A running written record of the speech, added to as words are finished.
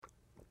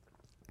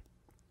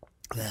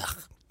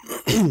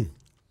Okie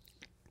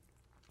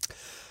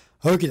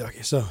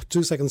dokie, so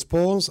 2 seconds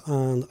pause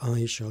and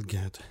I shall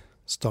get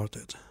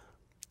started.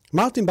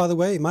 Martin, by the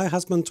way, my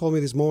husband told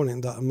me this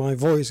morning that my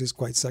voice is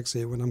quite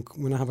sexy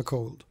when I have a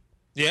cold.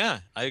 Yeah,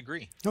 I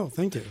agree. Oh,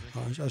 thank you.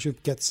 I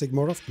should get sick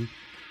more often.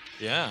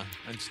 Yeah,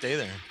 and stay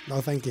there. Oh,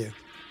 thank you.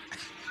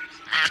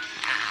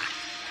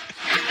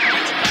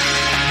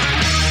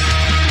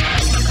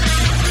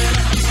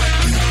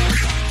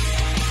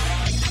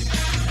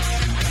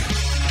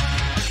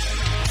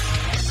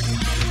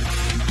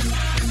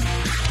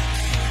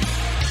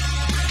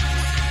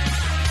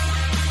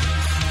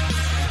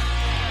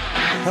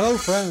 Hello,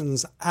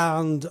 friends,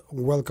 and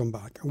welcome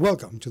back.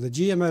 Welcome to the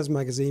GMS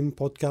Magazine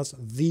podcast,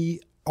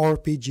 the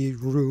RPG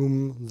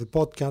Room, the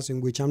podcast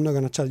in which I'm not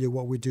going to tell you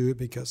what we do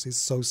because it's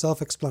so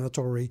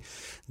self-explanatory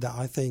that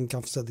I think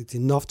I've said it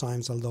enough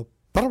times, although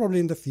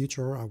probably in the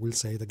future I will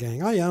say it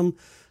again. I am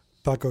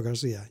Paco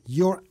Garcia,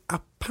 your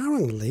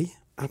apparently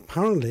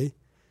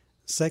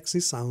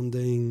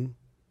sexy-sounding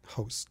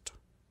host.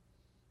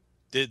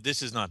 This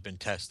has not been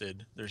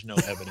tested. There's no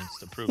evidence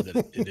to prove that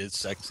it is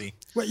sexy.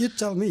 Well, you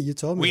tell me.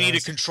 We need a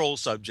control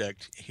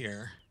subject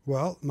here.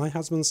 Well, my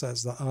husband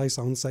says that I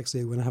sound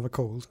sexy when I have a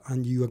cold,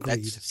 and you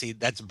agreed.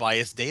 That's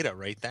biased data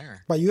right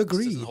there. But you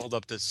agreed. This doesn't hold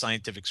up to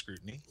scientific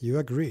scrutiny. You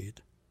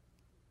agreed.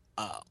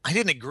 I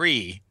didn't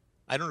agree.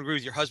 I don't agree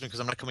with your husband because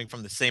I'm not coming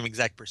from the same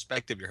exact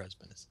perspective your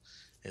husband is.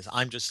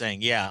 I'm just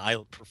saying, yeah, I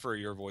prefer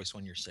your voice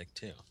when you're sick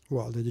too.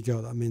 Well, there you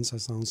go. That means I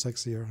sound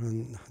sexier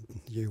and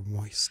you're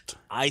moist.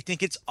 I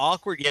think it's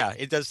awkward. Yeah,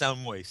 it does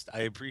sound moist.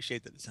 I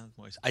appreciate that it sounds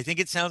moist. I think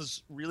it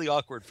sounds really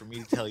awkward for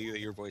me to tell you that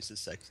your voice is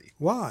sexy.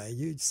 Why?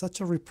 You're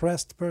such a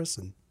repressed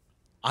person.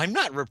 I'm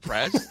not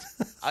repressed.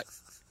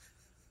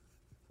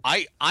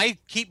 I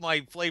keep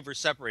my flavors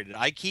separated.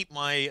 I keep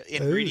my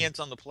ingredients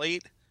on the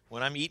plate.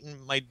 When I'm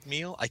eating my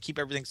meal, I keep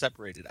everything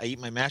separated. I eat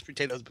my mashed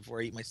potatoes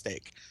before I eat my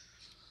steak.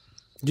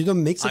 You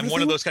don't mix everything? I'm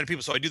one of those kind of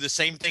people, so I do the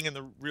same thing in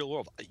the real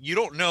world. You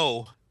don't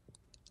know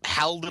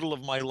how little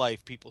of my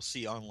life people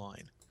see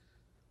online.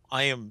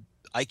 I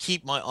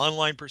keep my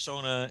online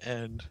persona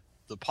and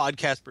the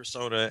podcast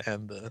persona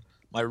and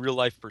my real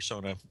life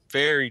persona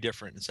very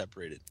different and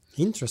separated.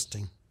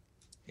 Interesting.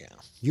 Yeah.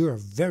 You're a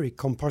very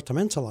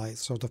compartmentalized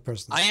sort of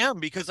person. I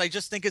am, because I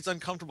just think it's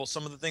uncomfortable,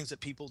 some of the things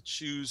that people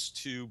choose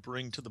to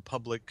bring to the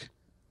public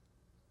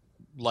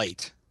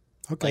light.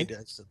 Okay.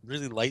 That's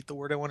really light, the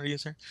word I wanted to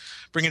use here.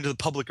 Bring it to the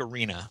public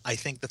arena. I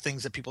think the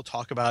things that people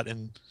talk about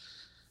and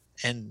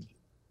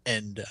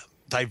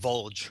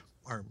divulge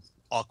are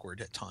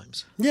awkward at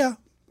times. Yeah,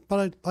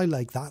 but I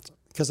like that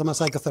because I'm a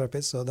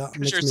psychotherapist, so that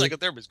makes you're a me...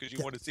 psychotherapist because you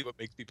want to see what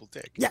makes people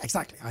tick. Yeah,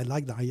 exactly. I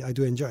like that. I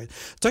do enjoy it.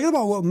 Talking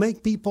about what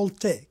make people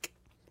tick,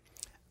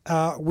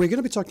 we're going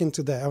to be talking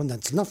today, and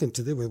that's nothing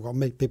to do with what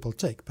make people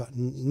tick, but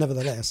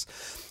nevertheless,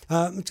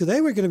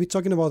 today we're going to be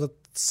talking about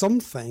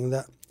something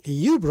that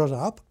you brought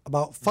up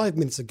about 5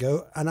 minutes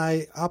ago, and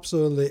I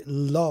absolutely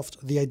loved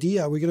the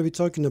idea. We're going to be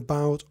talking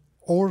about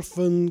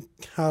orphan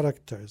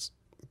characters,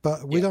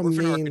 but we don't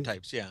mean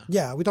archetypes.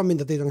 Yeah, we don't mean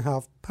that they don't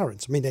have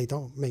parents. I mean, they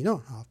may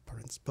not have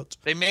parents, but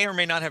they may or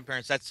may not have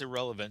parents. That's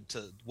irrelevant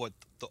to what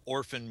the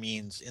orphan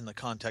means in the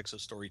context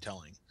of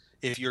storytelling.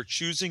 If you're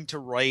choosing to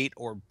write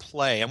or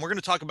play, and we're going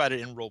to talk about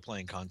it in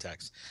role-playing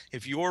context,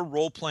 if you're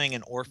role-playing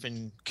an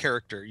orphan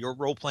character, you're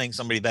role-playing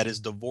somebody that is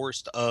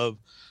divorced of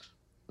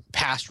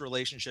past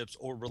relationships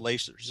or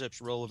relationships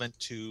relevant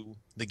to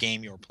the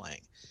game you're playing.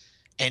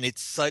 And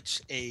it's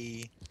such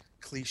a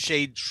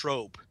cliched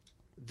trope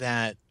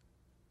that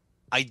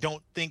I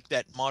don't think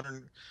that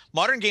modern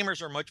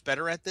gamers are much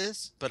better at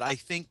this, but I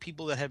think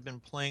people that have been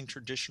playing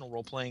traditional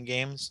role-playing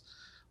games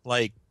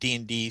like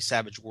D&D,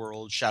 Savage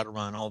World,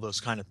 Shadowrun, all those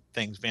kind of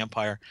things,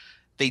 Vampire,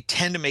 they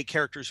tend to make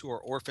characters who are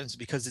orphans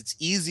because it's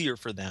easier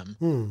for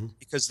them.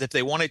 Because if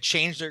they want to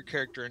change their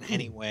character in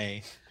any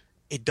way,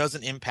 it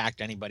doesn't impact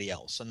anybody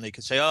else. And they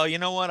could say, oh, you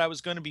know what? I was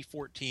going to be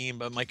 14,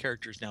 but my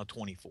character is now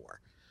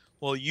 24.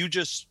 Well,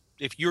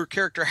 if your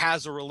character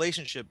has a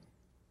relationship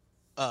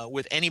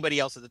with anybody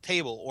else at the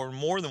table or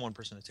more than one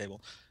person at the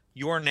table,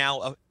 you are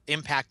now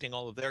impacting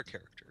all of their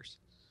characters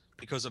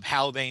because of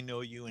how they know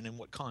you and in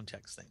what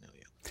context they know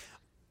you.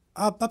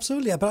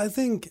 Absolutely. But I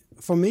think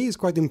for me, it's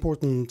quite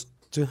important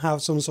to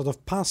have some sort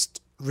of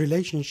past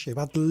relationship,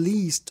 at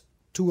least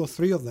 2 or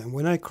 3 of them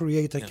when I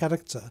create a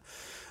character,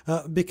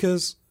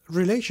 because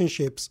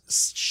relationships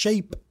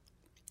shape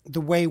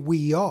the way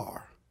we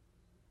are.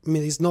 I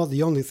mean, it's not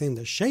the only thing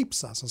that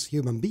shapes us as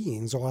human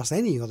beings or as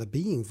any other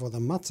being for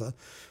that matter,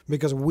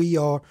 because we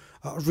are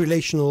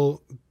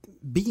relational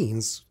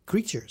beings,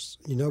 creatures.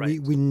 You know, right.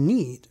 we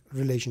need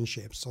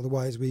relationships.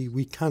 Otherwise,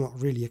 we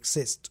cannot really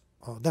exist.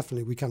 Or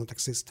definitely, we cannot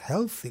exist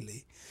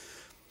healthily.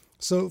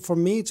 So for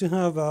me to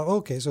have,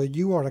 so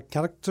you are a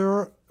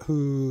character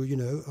who,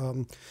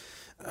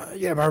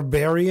 you're a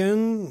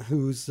barbarian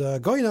who's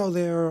going out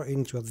there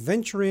into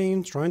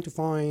adventuring, trying to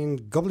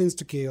find goblins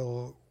to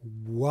kill.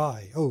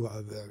 Why? Right.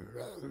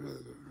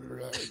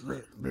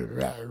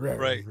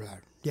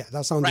 Yeah,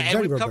 that sounds right. very And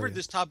we've barbarian. covered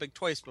this topic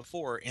twice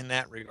before in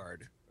that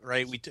regard.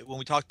 right? When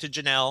we talked to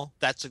Janelle,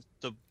 that's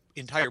the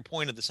entire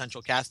point of the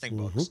central casting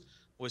books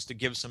was to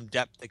give some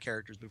depth to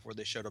characters before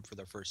they showed up for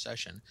their first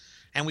session.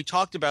 And we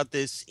talked about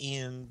this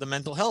in the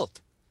mental health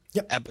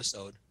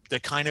episode, the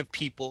kind of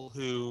people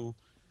who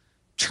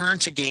turn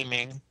to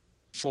gaming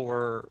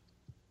for,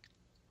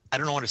 I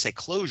don't want to say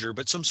closure,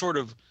 but some sort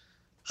of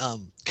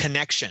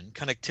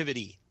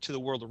connectivity to the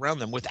world around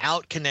them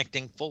without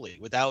connecting fully,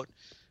 without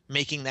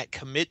making that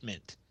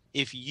commitment.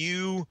 If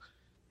you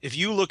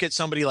look at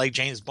somebody like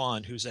James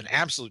Bond, who's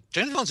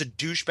James Bond's a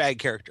douchebag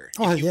character.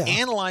 If you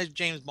analyze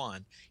James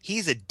Bond,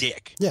 he's a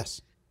dick.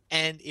 Yes.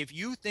 And if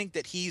you think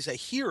that he's a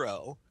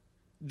hero,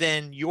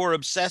 then you're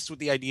obsessed with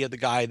the idea of the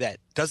guy that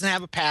doesn't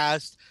have a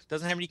past,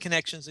 doesn't have any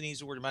connections that he's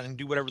to worry about, and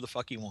do whatever the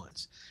fuck he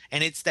wants.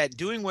 And it's that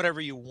doing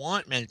whatever you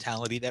want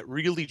mentality that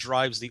really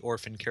drives the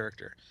Orphan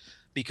character,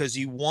 because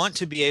you want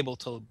to be able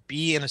to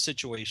be in a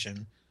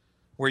situation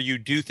where you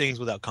do things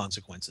without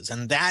consequences.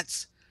 And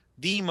that's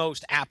the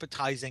most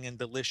appetizing and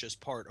delicious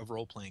part of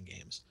role-playing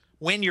games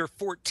when you're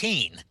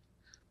 14,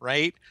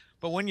 right?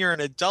 But when you're an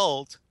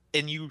adult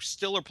and you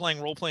still are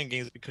playing role-playing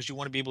games because you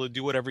want to be able to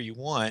do whatever you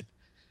want,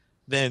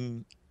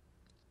 then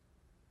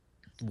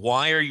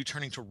why are you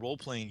turning to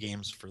role-playing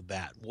games for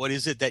that? What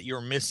is it that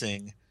you're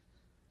missing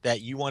that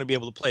you want to be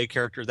able to play a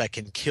character that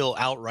can kill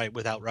outright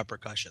without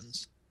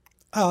repercussions?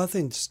 Oh, I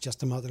think it's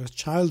just a matter of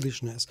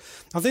childishness.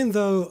 I think,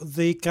 though,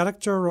 the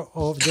character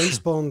of James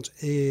Bond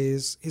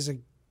is a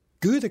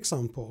good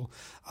example,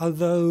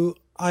 although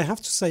I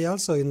have to say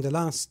also in the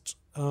last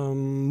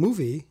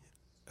movie,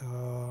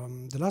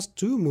 the last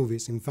two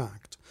movies, in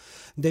fact,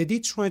 they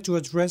did try to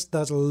address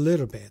that a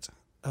little bit.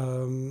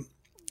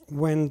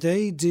 When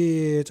they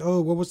did,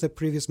 what was the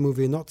previous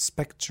movie? Not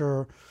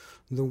Spectre,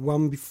 the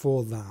one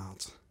before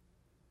that.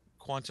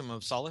 Quantum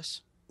of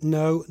Solace?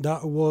 No,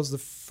 that was the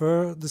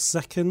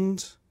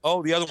second.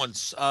 Oh, the other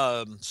one's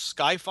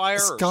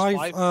Skyfire?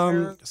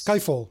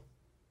 Skyfall.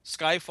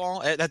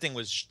 Skyfall? That thing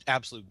was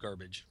absolute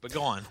garbage, but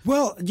go on.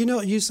 Well,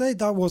 you say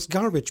that was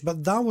garbage,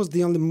 but that was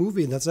the only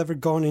movie that's ever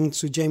gone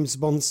into James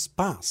Bond's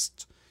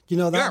past.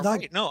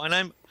 Right. No,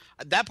 and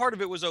that part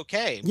of it was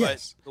okay,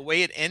 yes. But the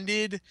way it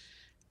ended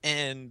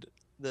and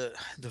the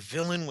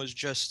villain was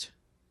just,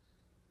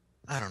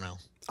 I don't know.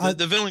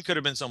 The villain could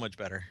have been so much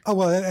better. Oh,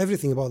 well,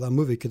 everything about that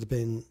movie could have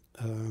been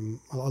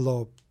a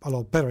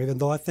lot better, even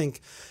though I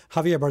think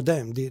Javier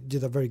Bardem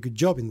did a very good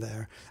job in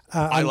there.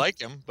 I like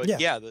him, but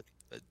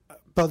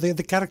but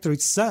the character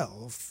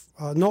itself,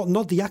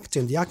 not the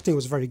acting. The acting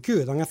was very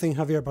good, and I think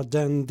Javier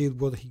Bardem did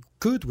what he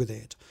could with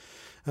it.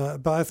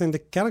 But I think the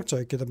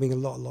character could have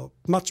been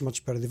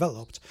much better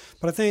developed.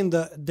 But I think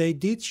that they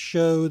did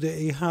show that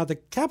he had a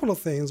couple of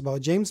things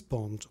about James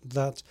Bond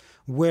that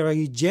were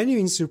a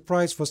genuine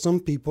surprise for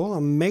some people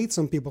and made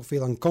some people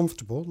feel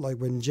uncomfortable, like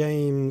when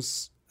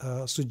James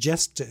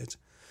suggested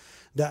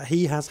that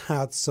he has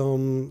had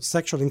some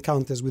sexual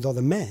encounters with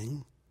other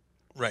men.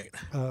 Right.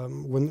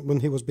 When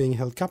he was being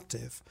held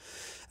captive.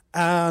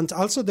 And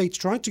also they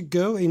tried to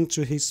go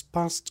into his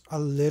past a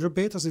little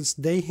bit, as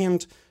they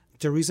hint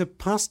there is a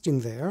past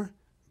in there,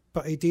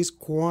 but it is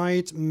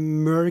quite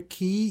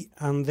murky,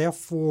 and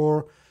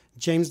therefore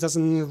James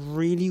doesn't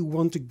really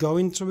want to go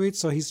into it,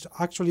 so he's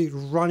actually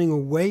running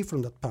away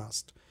from that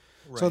past.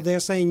 Right. So they're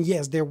saying,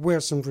 yes, there were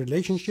some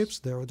relationships,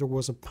 there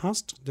was a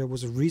past, there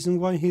was a reason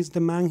why he's the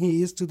man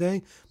he is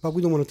today, but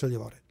we don't want to tell you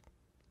about it.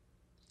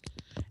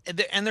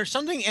 And there's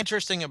something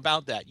interesting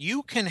about that.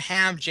 You can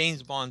have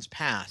James Bond's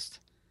past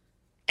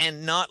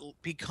and not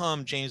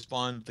become James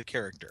Bond the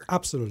character.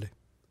 Absolutely.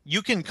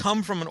 You can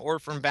come from an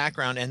orphan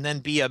background and then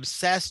be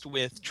obsessed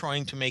with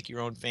trying to make your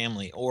own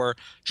family or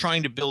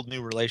trying to build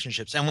new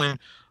relationships. And when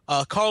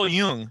Carl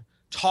Jung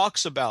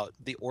talks about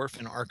the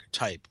orphan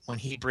archetype, when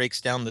he breaks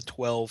down the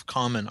 12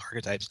 common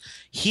archetypes,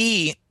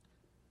 he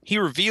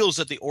reveals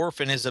that the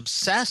orphan is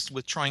obsessed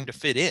with trying to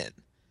fit in,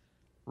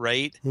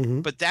 right? Mm-hmm.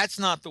 But that's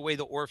not the way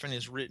the orphan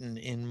is written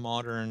in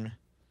modern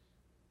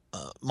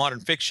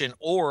fiction,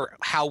 or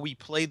how we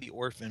play the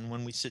orphan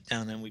when we sit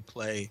down and we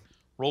play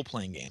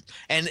role-playing game.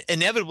 And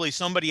inevitably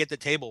somebody at the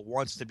table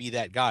wants to be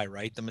that guy,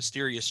 right? The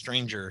mysterious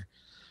stranger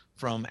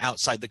from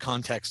outside the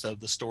context of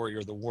the story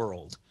or the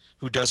world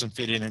who doesn't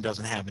fit in and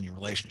doesn't have any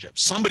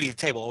relationships. Somebody at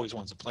the table always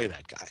wants to play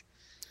that guy.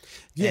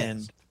 Yes.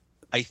 And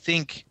I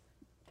think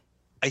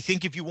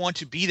if you want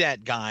to be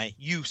that guy,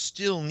 you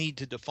still need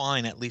to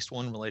define at least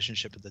one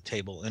relationship at the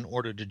table in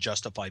order to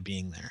justify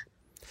being there.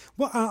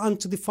 Well, and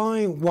to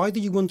define, why do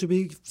you want to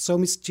be so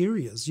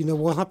mysterious?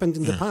 What happened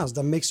in the past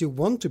that makes you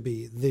want to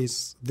be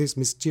this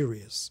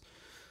mysterious?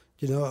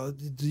 Do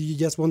you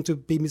just want to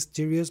be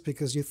mysterious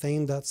because you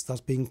think that's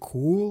being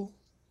cool?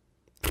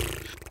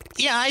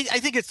 Yeah, I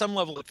think at some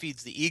level it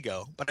feeds the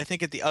ego, but I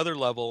think at the other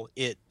level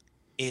it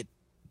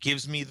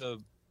gives me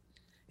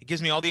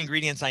all the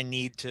ingredients I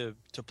need to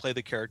play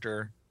the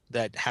character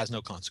that has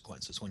no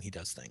consequences when he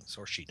does things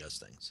or she does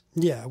things.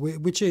 Yeah,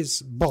 which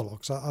is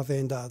bollocks. I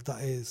think that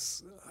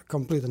is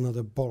complete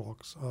another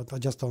bollocks. I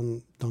just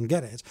don't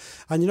get it.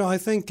 And I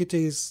think it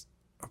is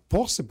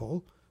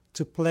possible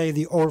to play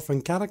the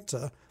orphan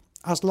character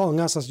as long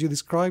as you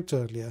described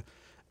earlier,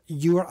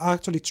 you are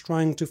actually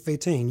trying to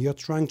fit in. You're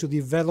trying to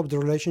develop the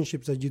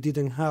relationships that you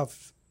didn't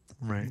have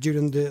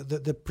during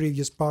the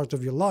previous part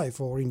of your life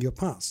or in your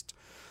past.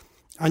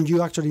 And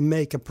you actually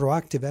make a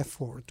proactive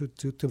effort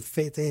to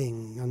fit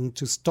in and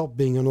to stop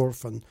being an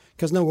orphan.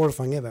 Because no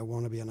orphan ever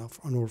want to be an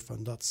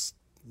orphan. That's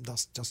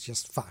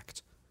just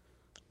fact.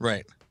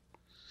 Right.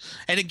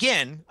 And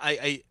again,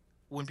 I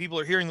when people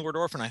are hearing the word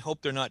orphan, I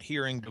hope they're not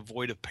hearing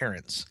devoid of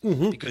parents,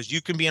 because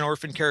you can be an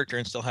orphan character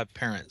and still have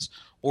parents.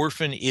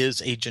 Orphan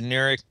is a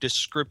generic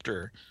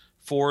descriptor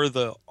for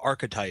the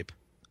archetype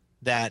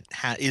that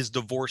is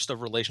divorced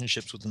of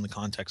relationships within the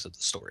context of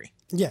the story.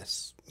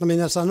 Yes. I mean,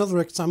 that's another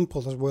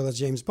example as well as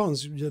James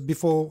Bond's.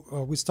 Before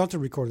we started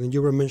recording,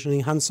 you were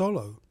mentioning Han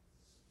Solo.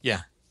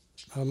 Yeah.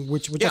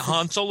 Which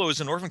Han Solo is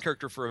an orphan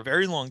character for a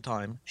very long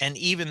time, and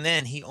even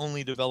then he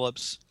only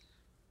develops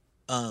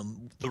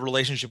the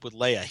relationship with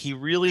Leia. He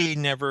really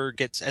never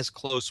gets as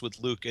close with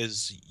Luke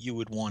as you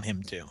would want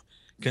him to,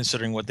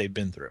 considering what they've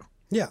been through.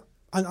 Yeah,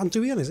 and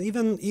to be honest,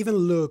 even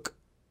Luke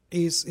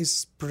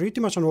is pretty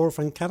much an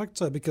orphan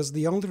character, because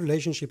the only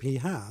relationship he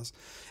has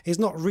is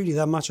not really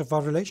that much of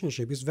a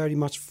relationship. It's very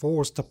much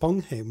forced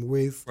upon him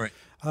with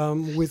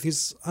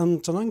his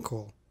aunt and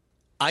uncle.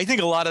 I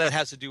think a lot of that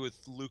has to do with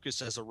Lucas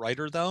as a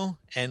writer, though,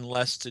 and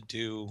less to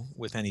do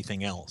with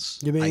anything else.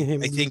 You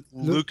mean I think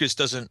Lucas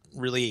doesn't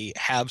really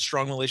have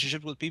strong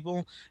relationships with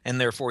people, and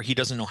therefore he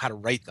doesn't know how to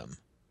write them.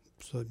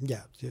 So,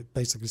 yeah, you're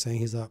basically saying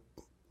he's a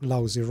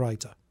lousy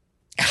writer.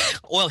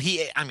 Well,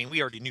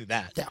 we already knew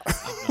that. Yeah.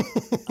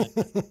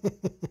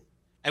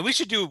 And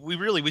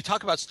we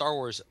talk about Star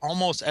Wars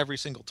almost every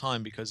single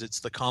time because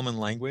it's the common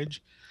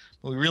language.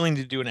 We really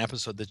need to do an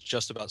episode that's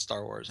just about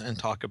Star Wars and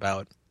talk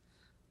about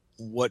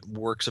what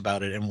works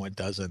about it and what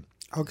doesn't.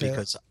 Okay.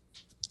 Because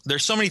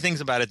there's so many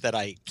things about it that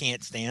I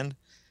can't stand,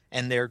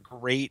 and they're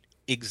great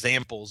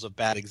examples of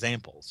bad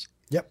examples.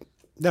 Yep,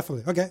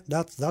 definitely. Okay,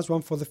 that's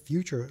one for the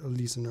future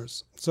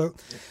listeners. So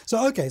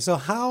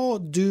how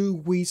do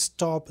we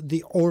stop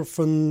the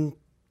orphan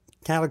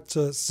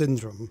character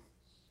syndrome?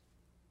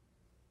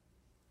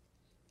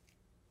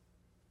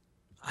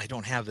 I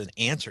don't have an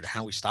answer to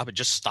how we stop it.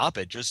 Just stop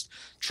it. Just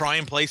try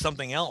and play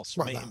something else.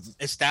 Right?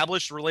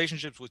 Establish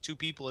relationships with two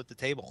people at the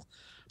table,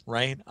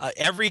 right?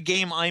 Every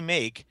game I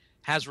make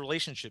has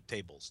relationship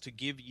tables to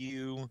give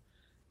you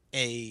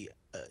an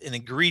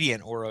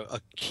ingredient or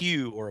a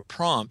cue or a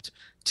prompt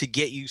to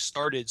get you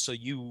started, so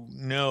you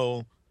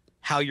know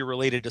how you're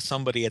related to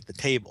somebody at the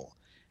table.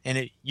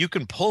 And you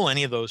can pull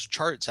any of those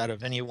charts out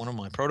of any one of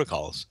my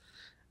protocols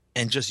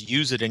and just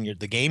use it in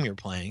the game you're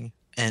playing,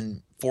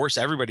 and force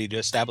everybody to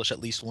establish at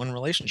least one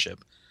relationship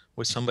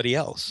with somebody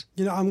else.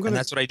 And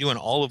that's what I do in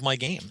all of my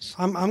games.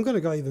 I'm going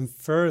to go even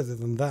further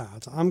than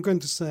that. I'm going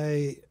to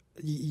say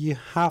you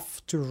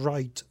have to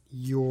write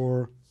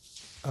your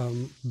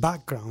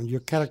background, your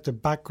character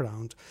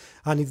background.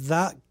 And if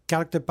that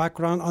character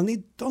background, and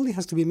it only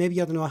has to be maybe,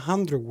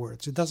 100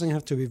 words. It doesn't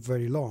have to be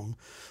very long.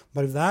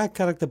 But if that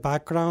character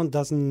background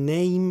doesn't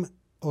name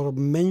or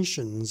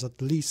mentions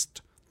at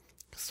least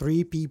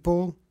 3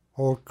 people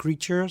or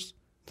creatures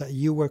that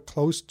you were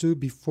close to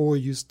before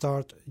you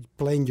start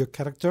playing your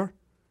character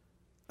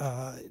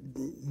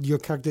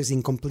is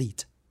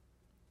incomplete.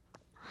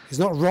 It's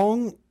not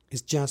wrong,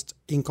 it's just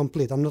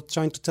incomplete. I'm not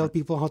trying to tell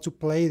people how to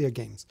play their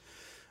games,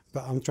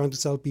 but I'm trying to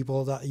tell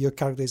people that your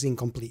character is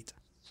incomplete.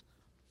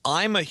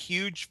 I'm a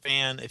huge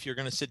fan, if you're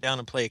going to sit down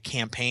and play a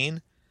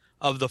campaign,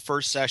 of the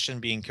first session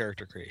being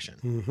character creation.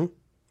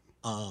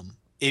 Mm-hmm.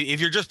 If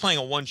you're just playing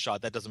a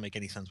one-shot, that doesn't make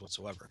any sense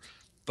whatsoever.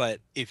 But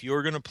if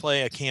you're going to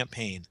play a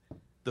campaign,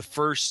 at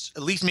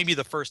least maybe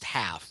the first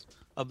half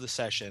of the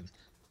session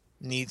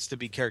needs to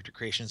be character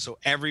creation, so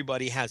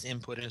everybody has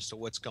input as to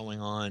what's going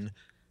on.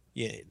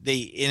 And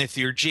if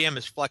your GM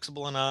is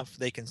flexible enough,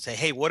 they can say,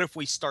 hey, what if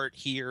we start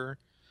here?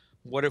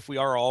 What if we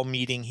are all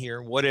meeting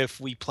here? What if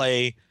we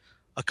play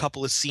a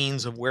couple of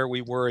scenes of where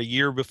we were a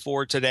year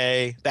before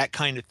today? That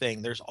kind of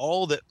thing. There's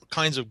all the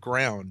kinds of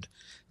ground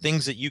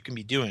things that you can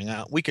be doing.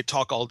 We could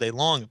talk all day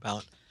long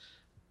about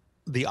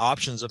the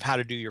options of how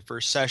to do your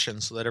first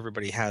session so that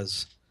everybody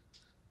has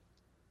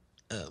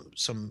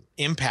some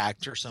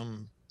impact or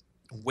some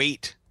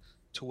weight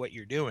to what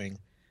you're doing.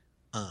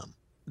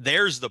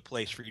 There's the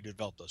place for you to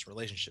develop those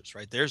relationships,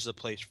 right? There's the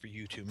place for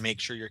you to make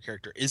sure your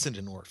character isn't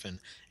an orphan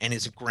and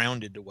is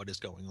grounded to what is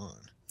going on.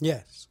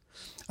 Yes.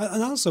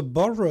 And also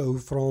borrow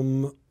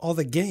from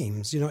other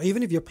games,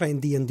 even if you're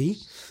playing D&D,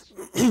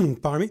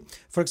 pardon me,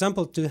 for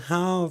example, to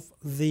have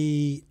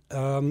the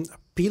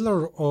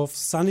pillar of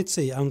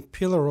sanity and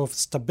pillar of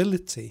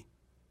stability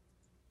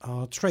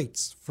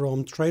traits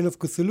from Trail of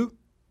Cthulhu.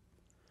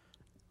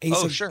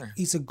 Sure.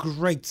 It's a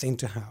great thing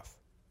to have.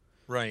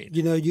 Right.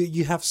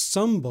 You have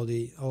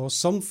somebody or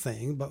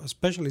something, but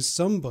especially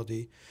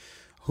somebody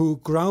who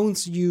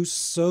grounds you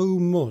so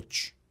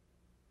much,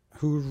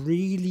 who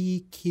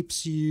really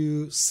keeps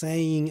you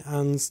sane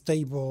and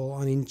stable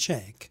and in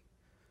check.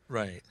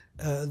 Right.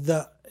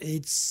 That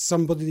it's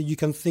somebody that you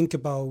can think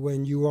about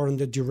when you are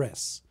under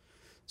duress.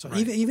 So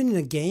right. even in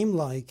a game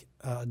like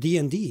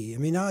D&D. I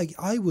mean,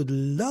 I would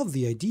love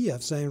the idea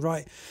of saying,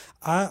 right,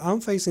 I'm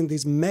facing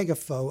this mega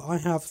foe. I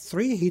have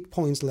 3 hit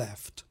points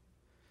left.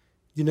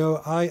 You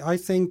know, I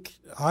think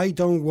I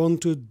don't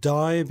want to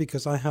die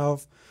because I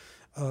have,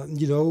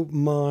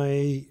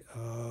 my,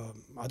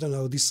 I don't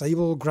know,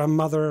 disabled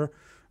grandmother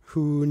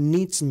who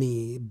needs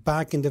me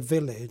back in the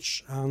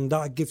village. And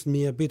that gives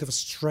me a bit of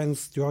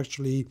strength to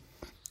actually,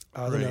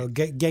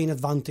 gain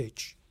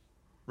advantage.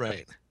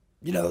 Right.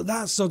 You know,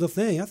 that sort of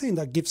thing. I think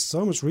that gives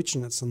so much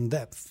richness and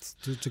depth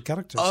to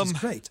characters. It's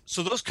great.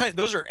 So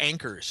those are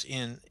anchors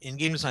in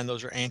game design.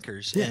 Those are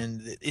anchors, Yeah.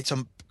 and it's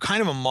a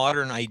kind of a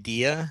modern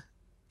idea.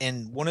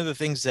 And one of the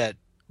things that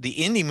the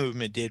indie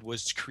movement did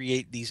was to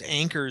create these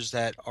anchors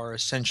that are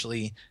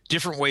essentially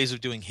different ways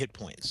of doing hit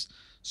points.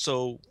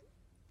 So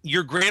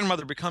your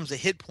grandmother becomes a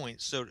hit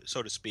point, so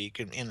to speak,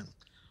 in a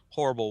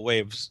horrible way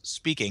of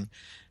speaking,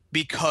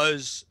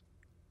 because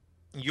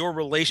your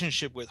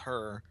relationship with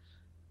her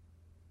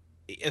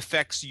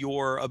affects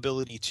your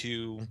ability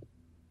to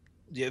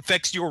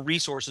affects your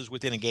resources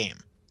within a game,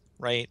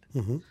 right?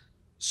 Mm-hmm.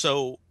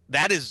 So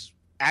that is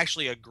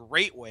actually a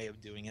great way of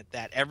doing it,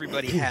 that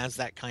everybody has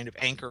that kind of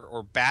anchor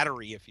or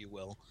battery, if you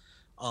will,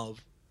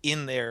 of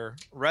in their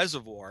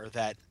reservoir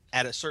that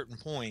at a certain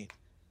point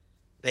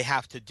they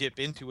have to dip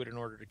into it in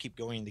order to keep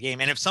going in the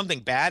game. And if something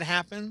bad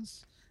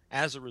happens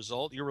as a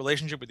result, your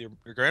relationship with your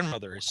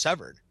grandmother is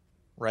severed,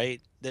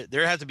 right?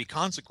 There has to be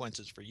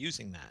consequences for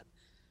using that.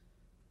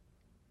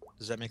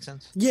 Does that make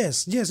sense?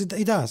 Yes,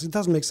 it does. It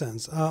does make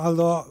sense.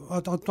 Although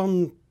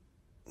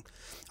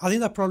I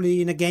think that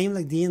probably in a game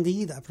like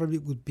D&D, that probably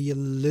would be a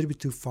little bit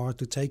too far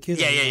to take it.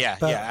 Yeah,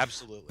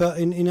 absolutely. But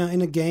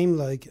in a game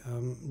like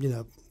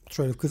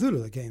Trail of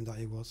Cthulhu, the game that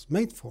it was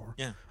made for,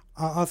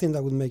 I think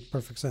that would make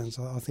perfect sense.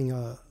 I think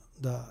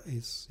that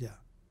is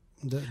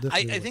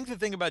I think the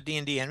thing about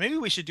D&D, and maybe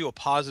we should do a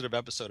positive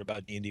episode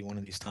about D&D one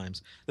of these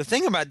times. The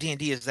thing about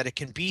D&D is that it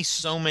can be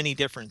so many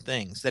different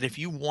things that if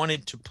you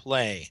wanted to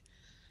play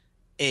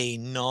a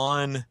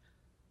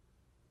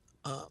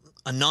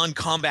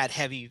non-combat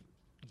heavy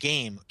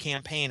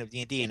campaign of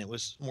D&D, and it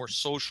was more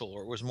social,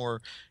 or it was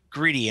more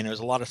gritty, and it was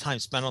a lot of time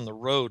spent on the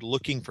road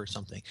looking for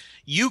something,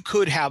 you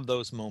could have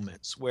those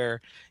moments where,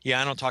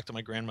 I don't talk to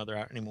my grandmother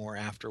anymore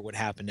after what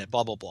happened at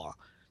blah blah blah.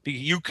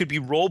 You could be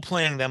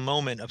role-playing that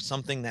moment of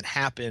something that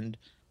happened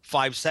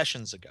 5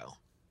 sessions ago.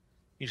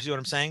 You see what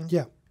I'm saying?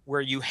 Yeah.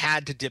 Where you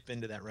had to dip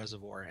into that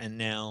reservoir, and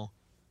now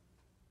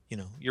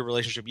your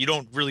relationship, you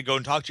don't really go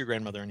and talk to your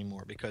grandmother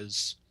anymore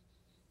because,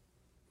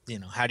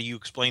 how do you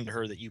explain to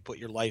her that you put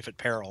your life at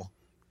peril?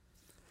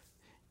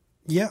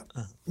 Yeah.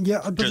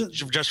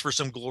 Just for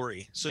some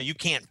glory. So you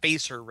can't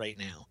face her right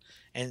now.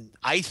 And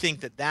I think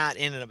that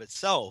in and of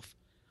itself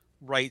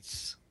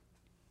writes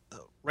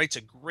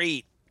a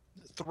great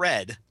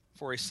thread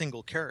for a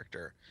single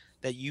character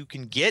that you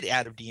can get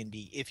out of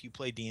D&D if you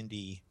play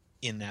D&D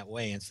in that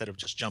way, instead of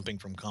just jumping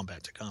from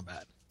combat to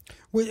combat.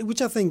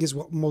 Which I think is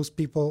what most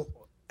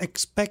people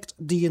expect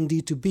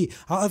D&D to be.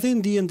 I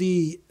think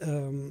D&D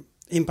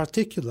in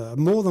particular,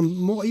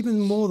 even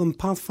more than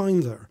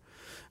Pathfinder,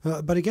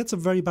 but it gets a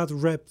very bad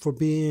rep for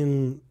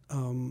being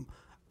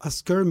a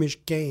skirmish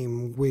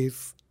game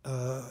with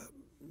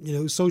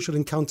social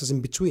encounters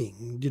in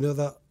between.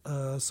 That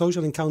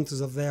social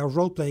encounters are there,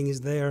 role playing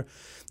is there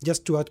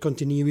just to add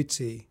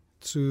continuity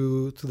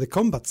to the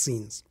combat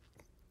scenes.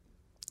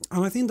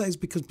 And I think that is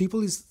because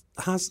people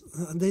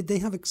they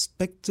have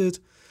expected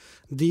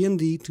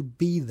D&D to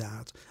be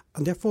that,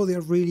 and therefore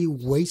they're really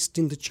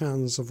wasting the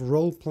chance of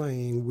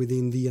role-playing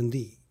within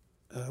D&D,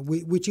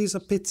 which is a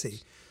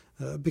pity,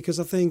 because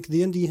I think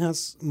D&D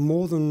has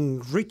more than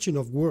rich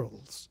enough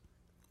worlds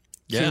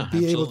to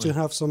be able to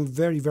have some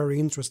very, very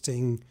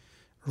interesting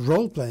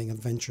role-playing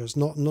adventures,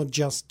 not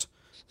just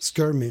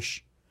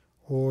skirmish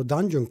or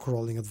dungeon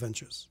crawling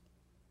adventures.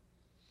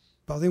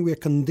 But I think we are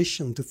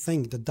conditioned to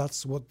think that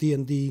that's what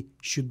D&D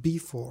should be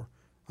for,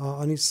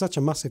 and it's such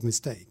a massive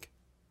mistake.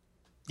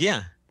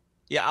 Yeah.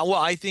 Well,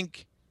 I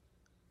think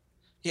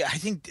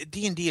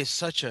D&D is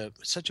such a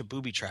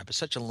booby trap. It's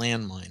such a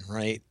landmine,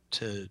 right?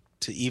 To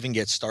even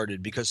get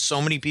started, because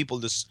so many people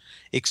just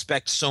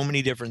expect so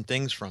many different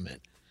things from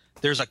it.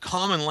 There's a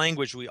common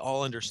language we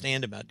all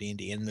understand about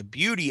D&D, and the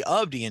beauty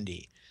of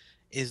D&D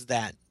is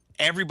that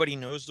everybody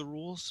knows the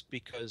rules,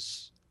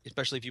 because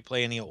especially if you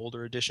play any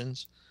older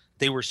editions,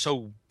 they were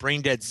so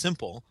brain dead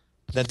simple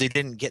that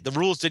the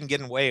rules didn't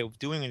get in the way of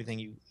doing anything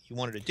you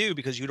wanted to do,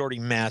 because you'd already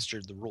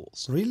mastered the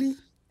rules. Really?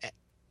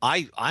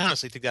 I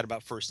honestly think that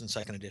about first and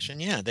second edition.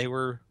 Yeah, they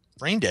were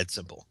brain dead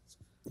simple.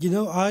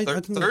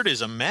 Third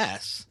is a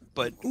mess,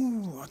 but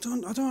I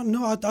don't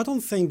know. I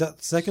don't think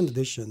that second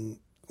edition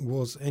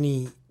was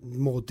any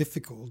more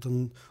difficult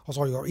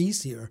or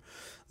easier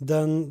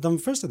than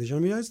first edition. I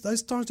mean, I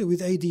started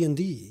with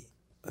AD&D.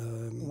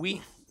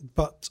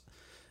 But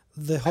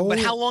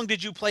how long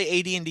did you play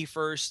AD&D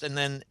first and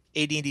then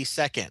AD&D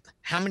second?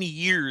 How many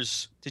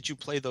years did you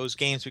play those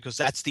games? Because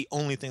that's the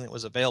only thing that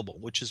was available,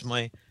 which is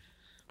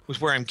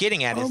where I'm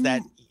getting at, is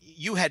that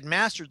you had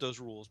mastered those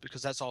rules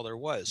because that's all there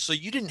was. So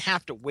you didn't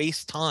have to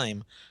waste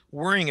time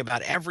worrying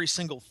about every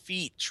single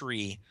feat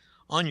tree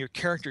on your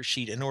character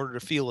sheet in order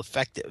to feel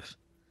effective.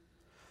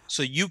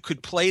 So you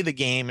could play the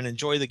game and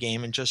enjoy the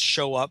game and just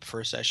show up for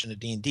a session of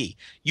D&D.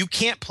 You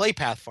can't play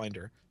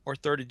Pathfinder or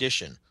 3rd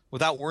edition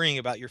without worrying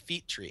about your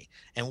feat tree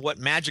and what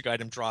magic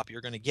item drop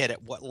you're going to get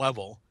at what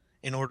level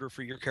in order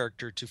for your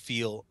character to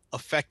feel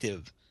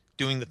effective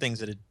doing the things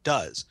that it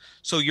does.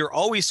 So you're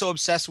always so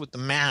obsessed with the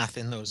math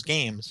in those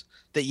games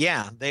that,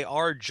 yeah, they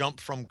are jump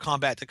from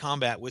combat to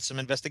combat with some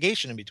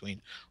investigation in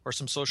between or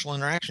some social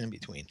interaction in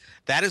between.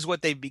 That is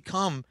what they've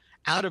become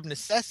out of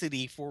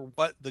necessity for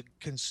what the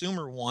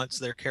consumer wants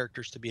their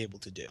characters to be able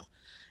to do.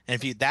 And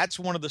that's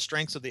one of the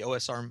strengths of the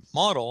OSR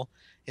model,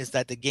 is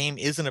that the game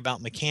isn't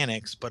about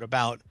mechanics, but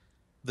about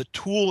the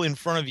tool in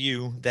front of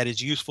you that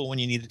is useful when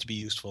you need it to be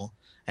useful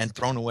and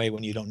thrown away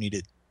when you don't need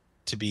it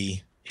to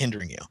be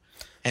hindering you.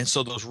 And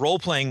so those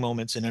role-playing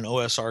moments in an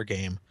OSR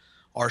game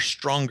are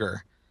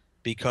stronger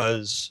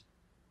because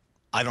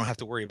I don't have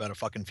to worry about a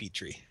fucking feat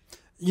tree.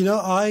 You know,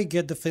 I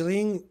get the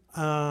feeling,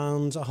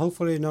 and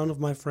hopefully none of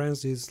my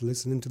friends is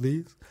listening to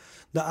this,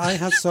 that I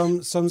had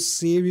some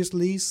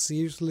seriously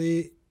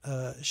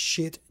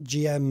shit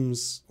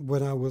GMs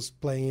when I was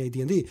playing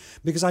AD&D,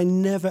 because I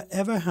never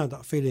ever had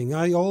that feeling.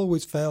 I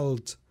always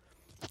felt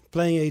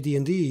playing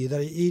AD&D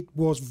that it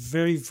was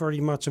very, very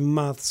much a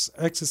maths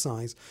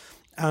exercise.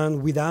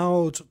 And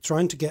without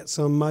trying to get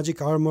some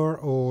magic armor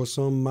or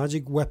some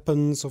magic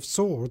weapons of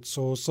sorts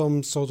or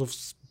some sort of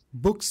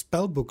books,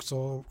 spell books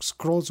or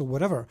scrolls or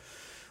whatever,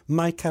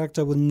 my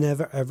character would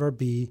never ever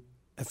be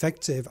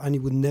effective, and he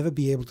would never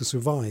be able to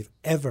survive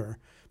ever,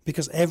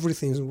 because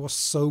everything was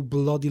so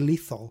bloody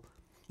lethal.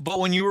 But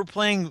when you were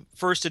playing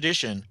 1st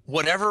edition,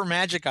 whatever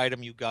magic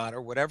item you got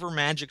or whatever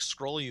magic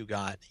scroll you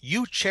got,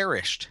 you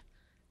cherished.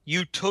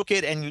 You took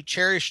it and you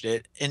cherished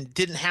it and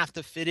didn't have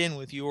to fit in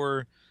with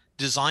your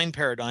design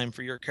paradigm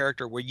for your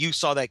character where you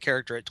saw that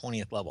character at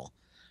 20th level.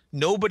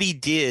 Nobody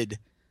did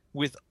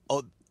with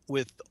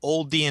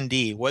old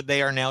D&D what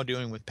they are now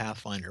doing with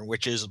Pathfinder,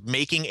 which is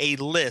making a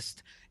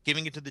list,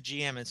 giving it to the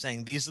GM and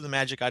saying, these are the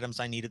magic items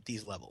I need at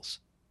these levels.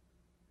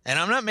 And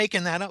I'm not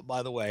making that up,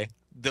 by the way.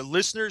 The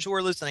listeners who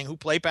are listening who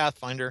play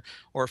Pathfinder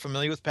or are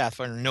familiar with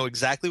Pathfinder know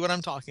exactly what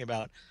I'm talking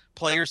about.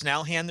 Players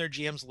now hand their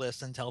GMs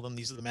lists and tell them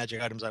these are the magic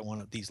items I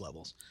want at these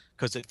levels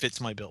because it fits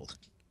my build.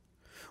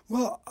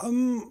 Well,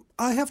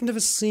 I have never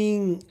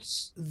seen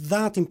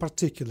that in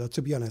particular,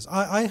 to be honest.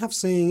 I have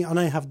seen, and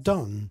I have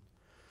done,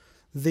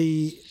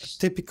 the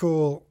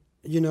typical,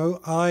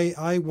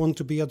 I want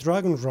to be a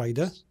dragon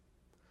rider.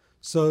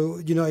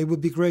 So, it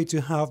would be great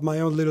to have my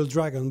own little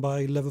dragon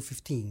by level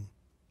 15.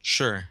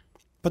 Sure.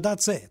 But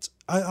that's it.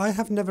 I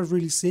have never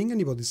really seen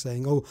anybody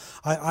saying, oh,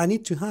 I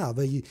need to have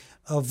a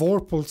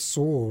Vorpal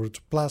sword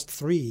plus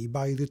 3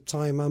 by the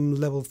time I'm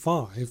level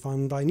 5,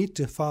 and I need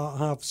to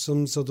have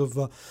some sort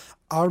of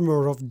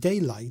armor of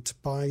daylight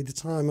by the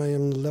time I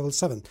am level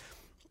 7.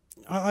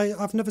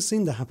 I've never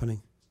seen that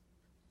happening.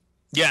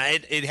 Yeah,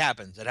 it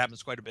happens. It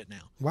happens quite a bit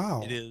now.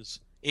 Wow.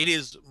 It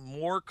is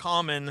more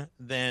common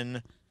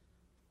than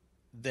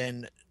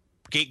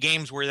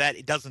games where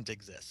it doesn't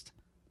exist.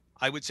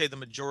 I would say the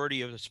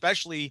majority of,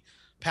 especially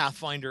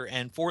Pathfinder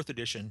and 4th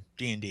edition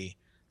D&D,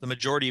 the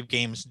majority of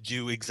games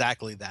do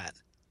exactly that.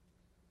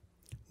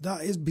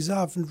 That is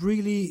bizarre.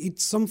 Really,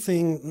 it's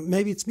something,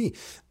 maybe it's me.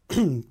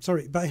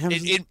 Sorry, but I have...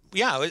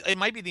 It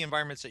might be the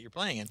environments that you're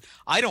playing in.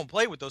 I don't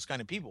play with those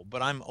kind of people,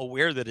 but I'm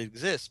aware that it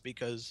exists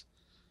because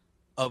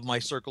of my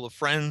circle of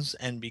friends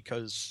and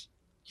because,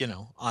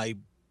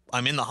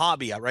 I'm in the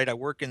hobby, right? I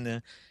work in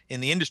the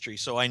industry,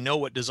 so I know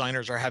what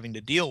designers are having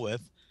to deal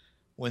with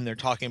when they're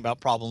talking about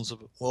problems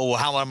of, well,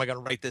 how am I going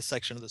to write this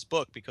section of this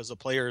book? Because the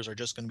players are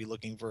just going to be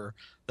looking for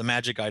the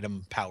magic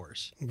item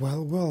powers.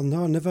 Well,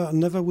 no,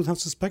 never would have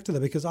suspected that,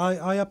 because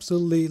I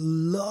absolutely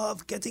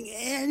love getting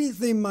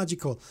anything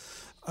magical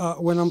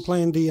when I'm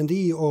playing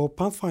D&D or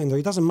Pathfinder.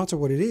 It doesn't matter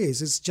what it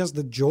is. It's just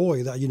the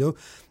joy that,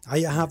 I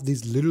have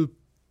these little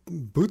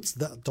boots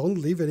that don't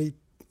leave any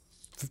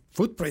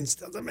footprints.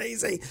 That's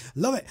amazing.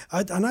 Love it.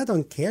 And I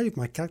don't care if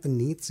my character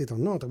needs it or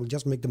not. I will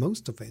just make the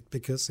most of it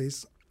because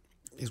it's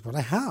what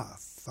I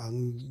have,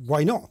 and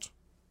why not?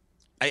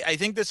 I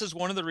think this is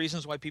one of the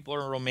reasons why people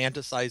are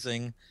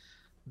romanticizing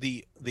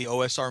the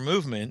OSR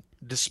movement,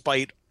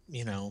 despite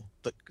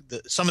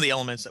some of the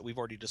elements that we've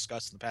already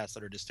discussed in the past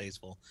that are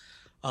distasteful.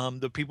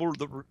 The people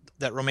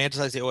that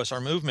romanticize the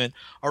OSR movement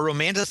are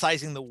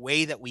romanticizing the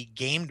way that we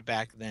gamed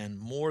back then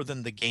more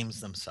than the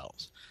games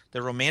themselves.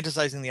 They're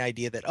romanticizing the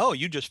idea that, oh,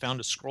 you just found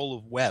a scroll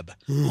of web.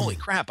 Holy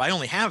crap, I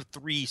only have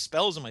 3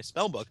 spells in my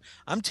spell book.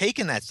 I'm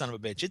taking that son of a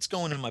bitch. It's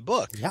going in my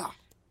book. Yeah.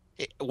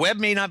 Web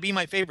may not be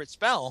my favorite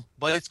spell,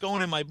 but it's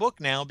going in my book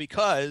now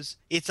because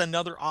it's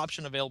another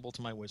option available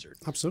to my wizard.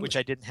 Absolutely. Which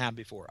I didn't have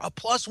before. A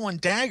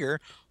 +1 dagger?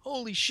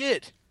 Holy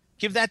shit.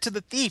 Give that to the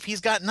thief.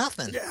 He's got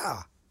nothing.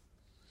 Yeah.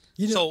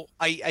 So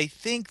I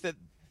think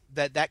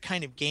that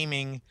kind of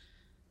gaming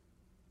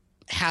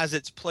has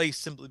its place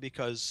simply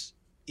because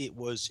it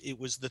was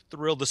the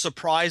thrill, the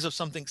surprise of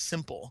something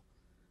simple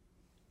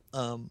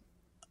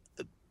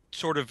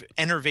sort of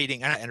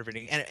energizing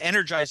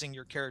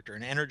your character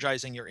and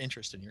energizing your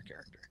interest in your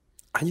character.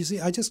 And you see,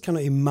 I just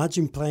cannot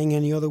imagine playing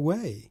any other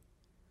way.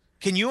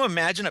 Can you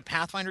imagine a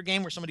Pathfinder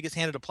game where somebody gets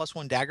handed a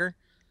 +1 dagger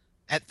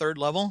at 3rd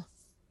level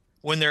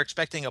when they're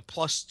expecting a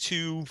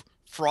 +2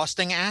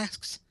 frosting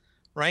axe,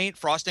 right?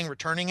 Frosting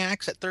returning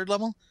axe at 3rd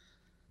level?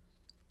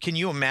 Can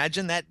you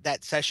imagine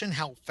that session,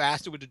 how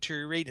fast it would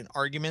deteriorate in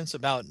arguments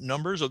about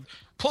numbers of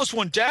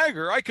 +1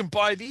 dagger? I can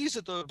buy these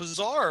at the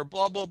bazaar,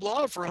 blah, blah,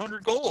 blah, for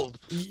 100 gold.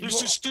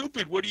 This is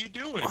stupid. What are you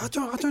doing? I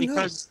don't know.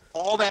 Because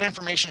all that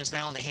information is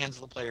now in the hands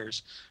of the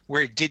players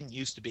where it didn't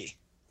used to be.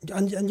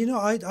 And you know,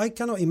 I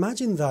cannot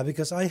imagine that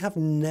because I have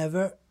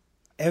never,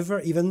 ever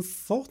even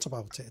thought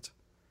about it.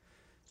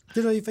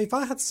 You know, if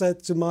I had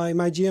said to my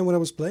GM when I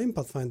was playing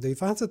Pathfinder,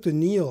 if I had said to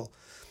Neil,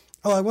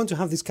 oh, I want to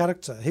have this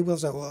character, he will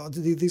say, well,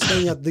 this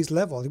thing at this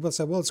level, he will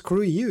say, well,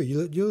 screw you.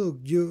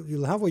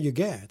 You'll have what you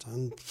get,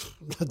 and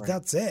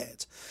that's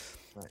it.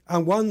 Right.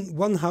 And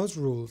one house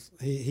rule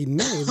he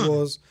made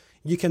was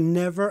you can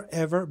never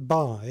ever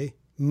buy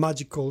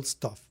magical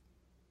stuff,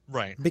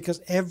 right? Because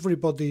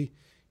everybody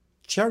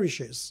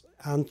cherishes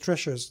and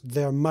treasures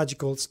their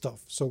magical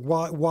stuff. So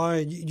why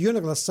you're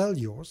not gonna sell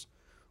yours?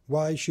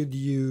 Why should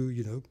you?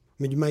 You know,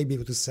 I mean, you might be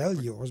able to sell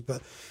yours,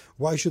 but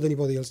why should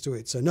anybody else do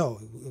it? So no,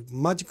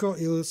 magical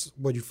is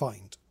what you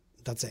find.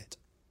 That's it.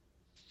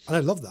 And I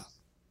love that.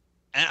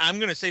 And I'm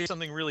going to say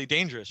something really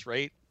dangerous,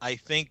 right? I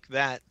think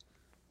that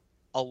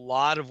a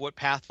lot of what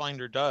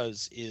Pathfinder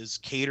does is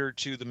cater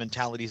to the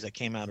mentalities that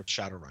came out of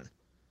Shadowrun.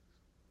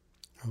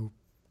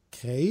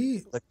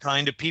 Okay. The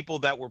kind of people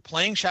that were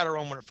playing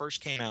Shadowrun when it first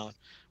came out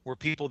were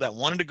people that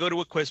wanted to go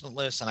to equipment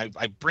lists, and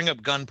I bring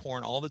up gun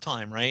porn all the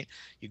time, right?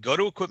 You go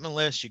to equipment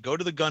lists, you go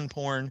to the gun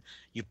porn,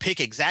 you pick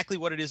exactly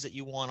what it is that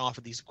you want off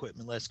of these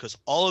equipment lists because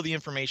all of the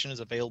information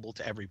is available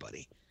to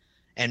everybody.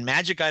 And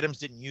magic items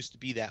didn't used to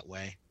be that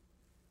way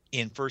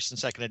in 1st and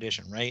 2nd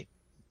edition, right?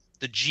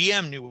 The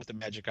GM knew what the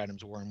magic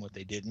items were and what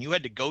they did, and you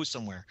had to go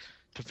somewhere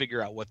to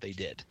figure out what they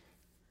did.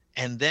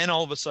 And then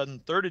all of a sudden,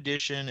 3rd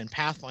edition and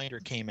Pathfinder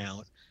came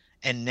out,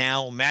 and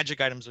now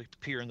magic items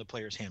appear in the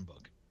player's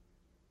handbook.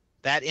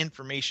 That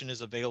information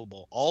is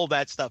available. All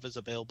that stuff is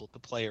available to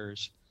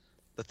players,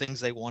 the things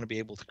they want to be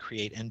able to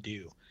create and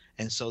do.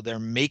 And so they're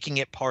making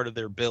it part of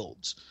their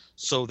builds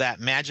so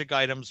that magic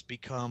items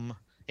become,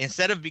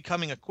 instead of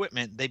becoming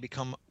equipment, they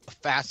become a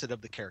facet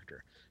of the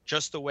character.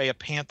 Just the way a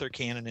Panther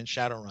cannon in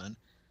Shadowrun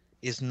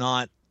is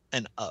not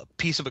a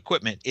piece of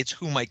equipment. It's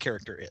who my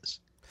character is.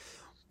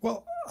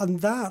 Well, and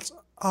that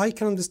I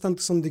can understand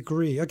to some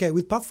degree. Okay,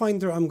 with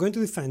Pathfinder, I'm going to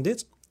defend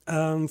it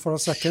for a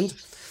second.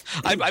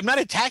 I'm not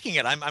attacking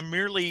it. I'm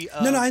merely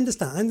no, I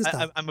understand.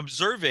 I'm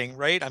observing,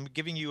 right? I'm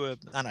giving you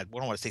I don't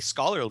want to say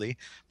scholarly,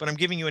 but I'm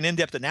giving you an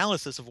in-depth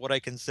analysis of what I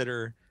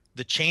consider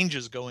the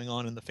changes going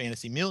on in the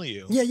fantasy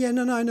milieu. Yeah,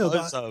 no, I know.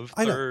 Because of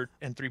 3rd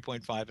and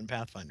 3.5 in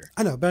Pathfinder.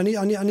 I know, but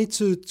I need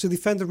to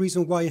defend the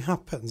reason why it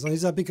happens, and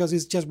is that because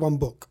it's just one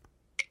book.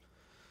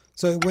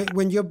 So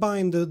when you're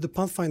buying the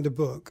Pathfinder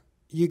book,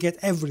 you get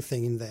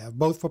everything in there,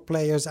 both for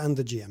players and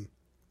the GM.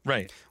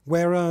 Right.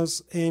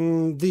 Whereas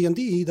in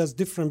D&D, that's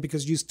different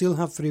because you still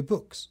have 3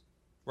 books.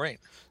 Right.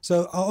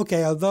 So,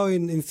 okay, although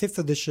in 5th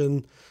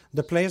edition,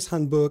 the player's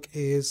handbook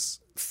is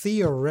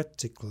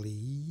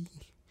theoretically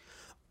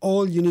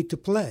all you need to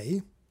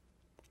play.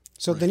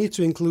 So they need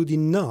to include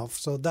enough.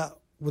 So that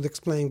would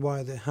explain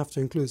why they have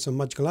to include some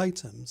magical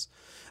items.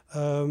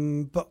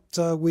 But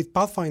with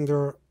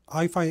Pathfinder,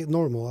 I find it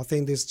normal. I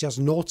think it's just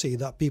naughty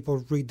that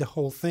people read the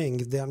whole thing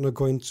if they are not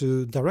going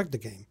to direct the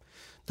game.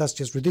 That's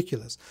just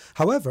ridiculous.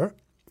 However,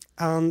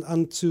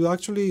 and to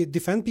actually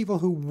defend people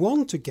who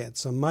want to get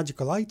some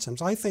magical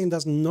items, I think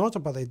that's not a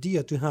bad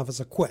idea to have as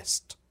a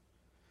quest.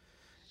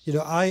 You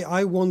know,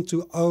 I want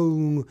to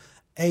own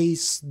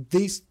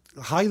this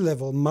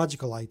high-level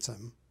magical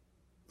item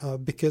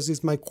because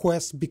it's my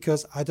quest,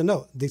 because, I don't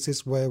know, this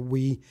is where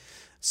we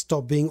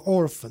stop being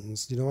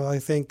orphans. You know, I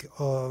think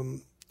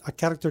a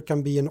character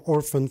can be an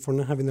orphan for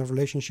not having a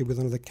relationship with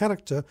another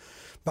character,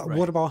 but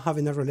what about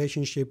having a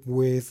relationship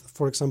with,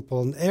 for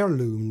example, an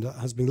heirloom that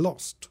has been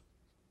lost?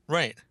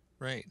 Right.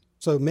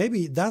 So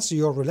maybe that's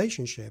your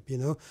relationship, you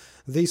know,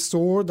 this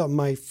sword that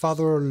my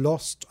father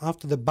lost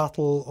after the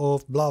battle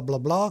of blah, blah,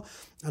 blah,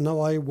 and now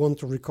I want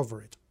to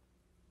recover it.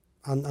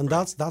 And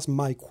that's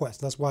my quest.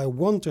 That's why I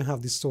want to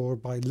have this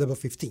sword by level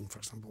 15, for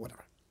example,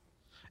 whatever.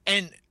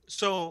 And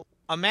so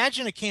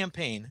imagine a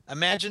campaign.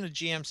 Imagine a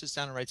GM sits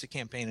down and writes a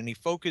campaign, and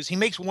he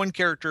makes one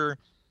character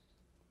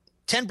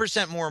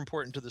 10% more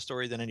important to the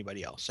story than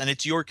anybody else. And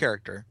it's your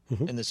character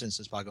in this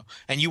instance, Paco.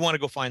 And you want to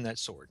go find that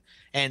sword.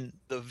 And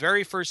the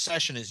very first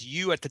session is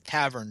you at the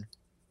tavern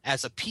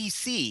as a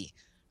PC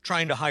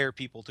trying to hire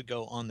people to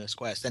go on this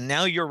quest. And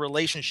now your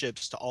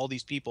relationships to all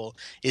these people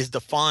is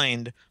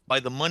defined by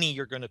the money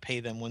you're going to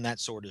pay them when that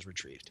sword is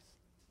retrieved.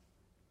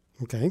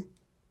 Okay.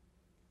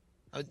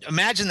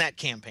 Imagine that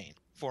campaign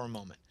for a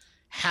moment.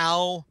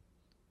 How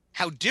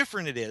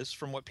different it is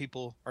from what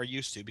people are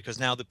used to, because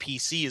now the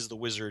PC is the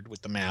wizard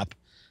with the map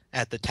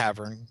at the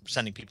tavern,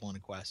 sending people on a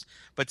quest.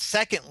 But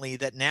secondly,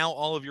 that now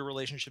all of your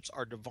relationships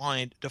are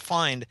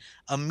defined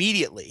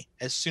immediately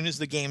as soon as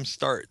the game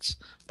starts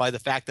by the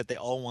fact that they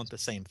all want the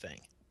same thing.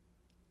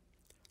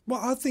 Well,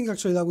 I think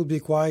actually that would be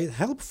quite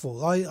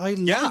helpful. I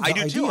like that I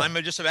do too. idea.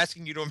 I'm just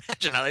asking you to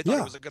imagine that. I thought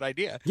it was a good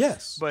idea.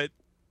 Yes. But,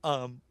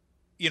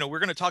 we're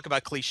going to talk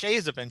about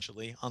cliches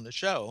eventually on the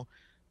show.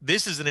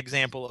 This is an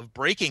example of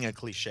breaking a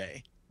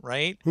cliche,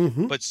 right?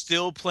 Mm-hmm. But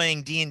still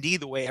playing D&D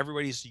the way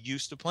everybody's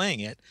used to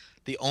playing it.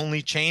 The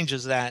only change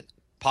is that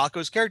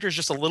Paco's character is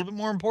just a little bit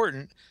more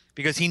important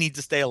because he needs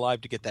to stay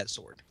alive to get that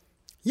sword.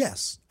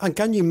 Yes. And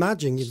can you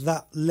imagine if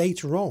that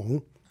later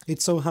on,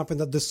 it so happened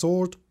that the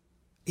sword,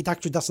 it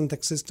actually doesn't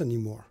exist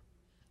anymore?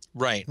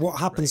 Right. What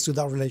happens to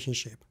that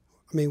relationship?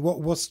 I mean,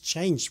 what was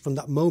changed from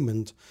that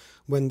moment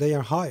when they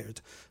are hired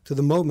to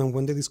the moment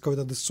when they discover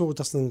that the sword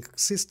doesn't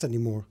exist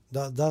anymore?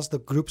 Does the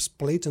group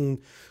split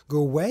and go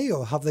away,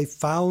 or have they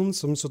found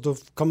some sort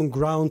of common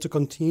ground to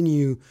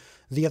continue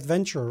the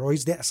adventure, or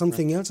is there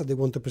something else that they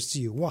want to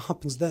pursue? What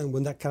happens then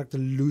when that character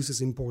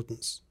loses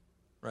importance?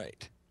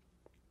 Right.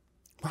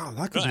 Wow,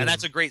 that could be, and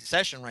that's a great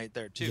session right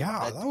there too.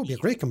 Yeah, that would be a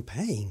great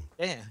campaign.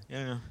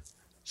 Yeah.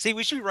 See,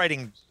 we should be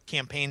writing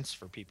campaigns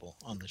for people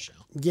on the show.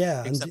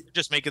 Yeah, Except we're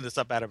just making this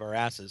up out of our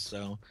asses,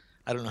 so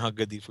I don't know how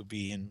good these would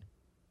be in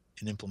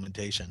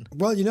implementation.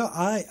 Well,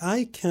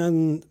 I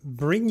can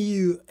bring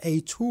you a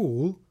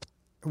tool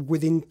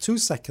within 2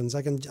 seconds.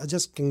 I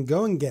just can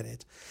go and get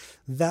it.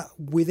 That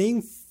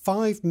within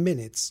 5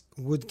 minutes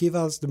would give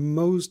us the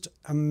most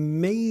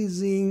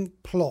amazing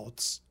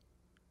plots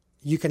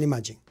you can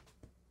imagine.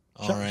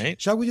 All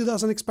right. Shall we do that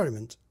as an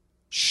experiment?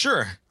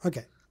 Sure.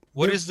 Okay.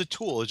 What is the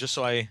tool? Just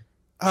so I...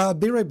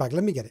 be right back.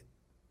 Let me get it.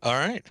 All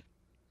right.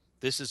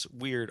 This is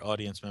weird,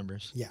 audience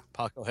members. Yeah.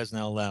 Paco has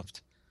now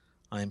left.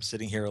 I am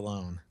sitting here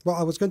alone. Well,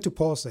 I was going to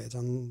pause it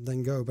and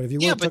then go, but if you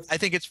want to... but I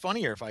think it's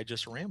funnier if I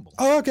just ramble.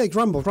 Oh, okay.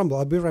 Rumble.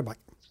 I'll be right back.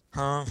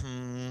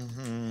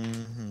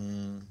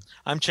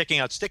 I'm checking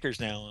out stickers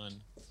now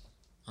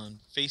on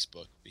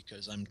Facebook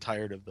because I'm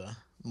tired of the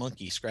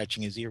monkey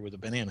scratching his ear with a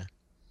banana.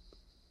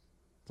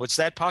 What's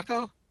that,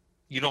 Paco?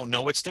 You don't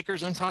know what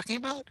stickers I'm talking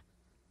about?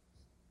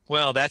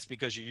 Well, that's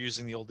because you're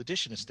using the old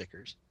edition of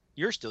stickers.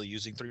 You're still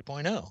using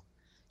 3.0.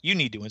 You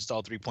need to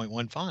install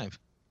 3.15.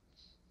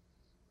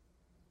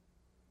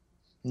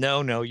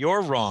 No,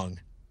 you're wrong.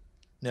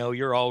 No,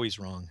 you're always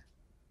wrong.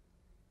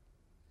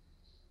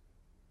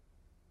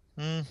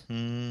 I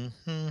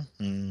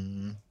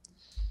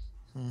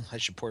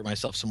should pour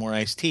myself some more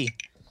iced tea.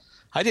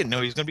 I didn't know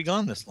he was going to be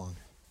gone this long.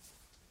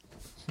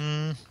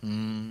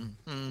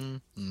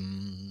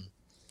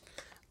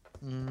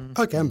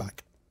 Okay, I'm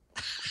back.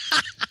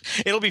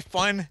 It'll be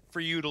fun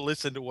for you to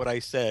listen to what I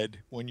said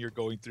when you're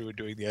going through and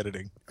doing the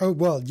editing. Oh,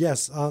 well,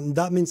 yes.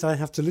 That means I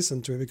have to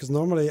listen to it because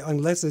normally,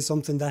 unless there's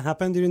something that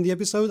happened during the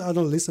episode, I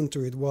don't listen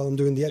to it while I'm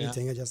doing the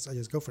editing. Yeah. I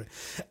just go for it.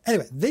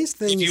 Anyway, these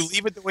things... If you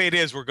leave it the way it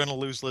is, we're going to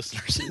lose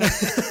listeners.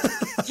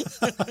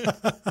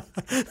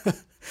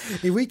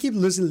 If we keep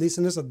losing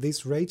listeners at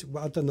this rate,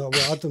 well, I don't know.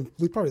 Well,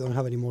 we probably don't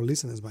have any more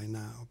listeners by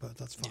now, but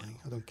that's fine.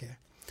 Yeah. I don't care.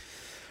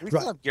 We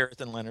still have Gareth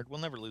and Leonard. We'll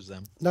never lose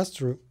them. That's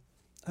true.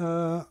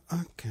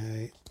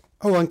 Okay.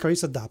 Oh, and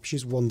Carissa Dapp.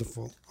 She's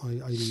wonderful.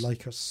 I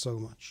like her so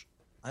much.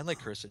 I like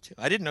Carissa too.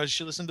 I didn't know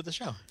she listened to the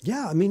show.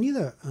 Yeah, me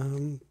neither.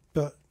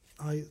 But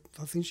I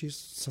think she's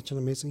such an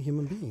amazing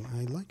human being.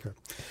 I like her.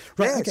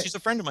 Right. Yeah, okay. She's a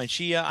friend of mine.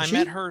 I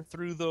met her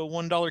through the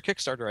 $1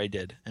 Kickstarter I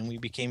did, and we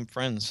became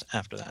friends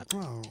after that.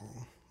 Oh,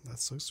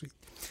 that's so sweet.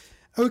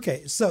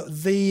 Okay, so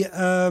the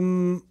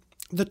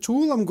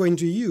tool I'm going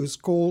to use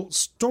called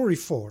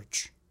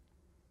StoryForge.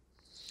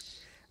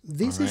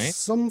 This is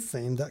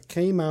something that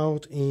came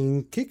out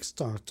in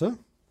Kickstarter.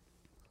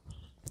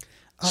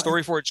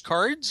 StoryForge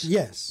cards?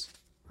 Yes.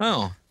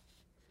 Oh.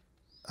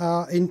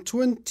 In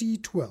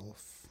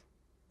 2012.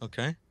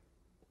 Okay.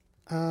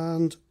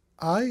 And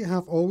I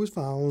have always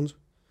found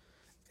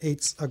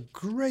it's a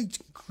great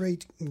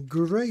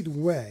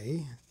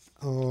way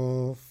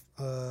of,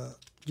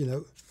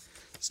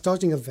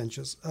 starting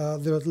adventures.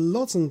 There are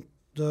lots of,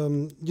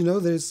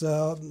 there's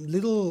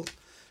little...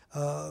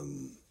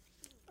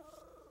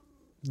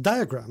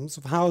 diagrams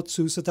of how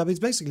to set up. It's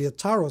basically a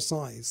tarot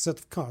size set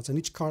of cards, and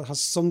each card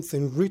has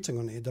something written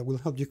on it that will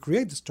help you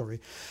create the story.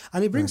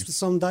 And it brings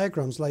some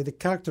diagrams like the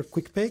character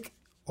quick pick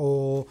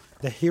or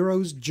the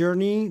hero's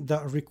journey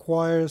that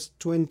requires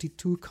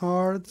 22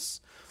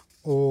 cards,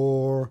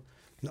 or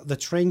the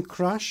train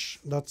crash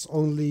that's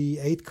only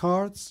 8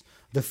 cards,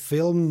 the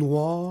film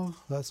noir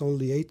that's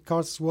only 8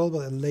 cards as well,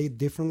 but laid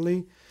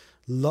differently,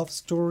 love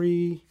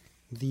story,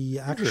 the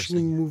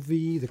action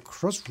movie, the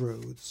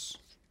crossroads.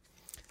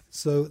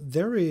 So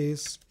there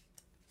is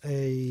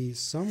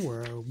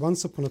somewhere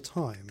once upon a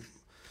time.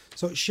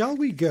 So shall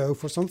we go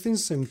for something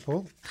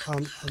simple?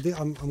 I'm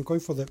going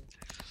for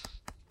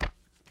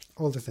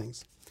all the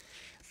things,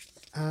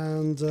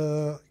 and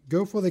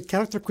go for the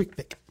character quick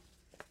pick.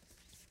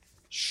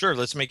 Sure,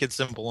 let's make it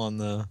simple on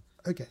the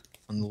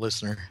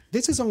listener.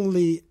 This is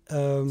only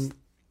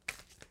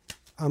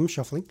I'm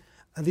shuffling,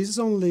 and this is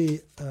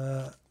only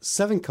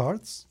 7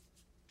 cards.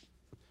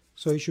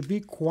 So it should be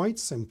quite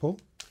simple.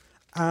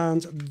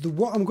 And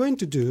what I'm going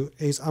to do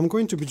is I'm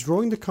going to be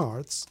drawing the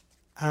cards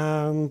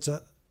and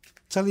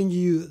telling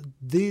you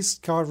this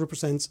card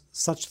represents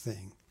such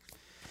thing.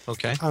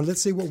 Okay. And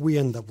let's see what we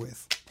end up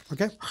with.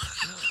 Okay?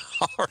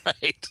 All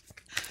right.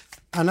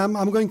 And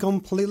I'm going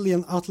completely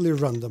and utterly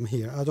random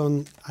here.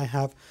 I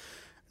have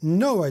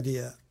no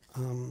idea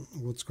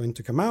what's going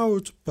to come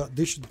out, but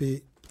this should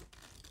be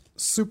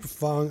super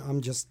fun.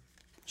 I'm just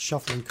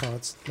shuffling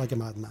cards like a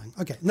madman.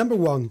 Okay, number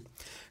one.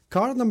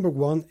 Card number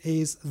one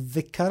is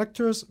the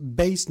character's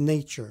base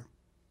nature.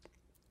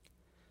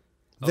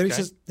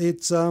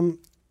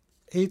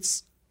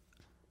 It's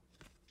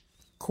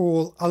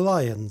called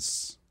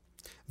Alliance.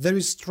 There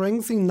is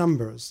strength in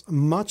numbers,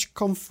 much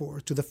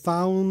comfort to the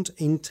found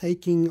in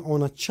taking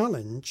on a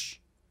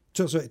challenge,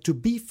 to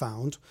be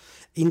found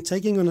in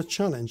taking on a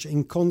challenge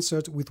in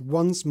concert with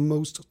one's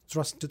most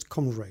trusted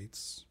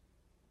comrades.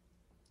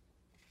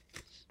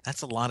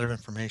 That's a lot of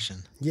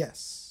information.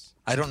 Yes.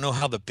 I don't know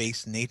how the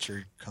base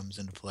nature comes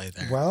into play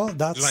there. Well,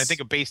 when I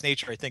think of base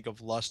nature, I think of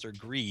lust or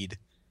greed.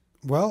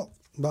 Well,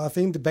 but I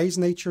think the base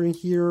nature in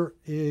here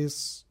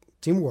is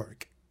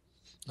teamwork.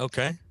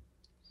 Okay.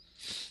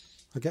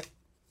 Okay.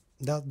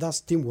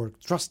 That's teamwork.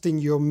 Trusting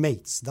your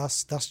mates.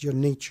 That's your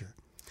nature.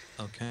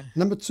 Okay.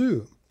 Number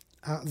two,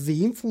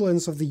 the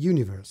influence of the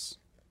universe.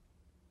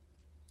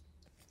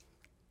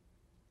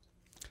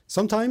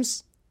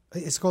 Sometimes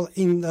it's called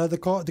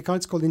the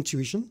card's called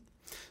intuition.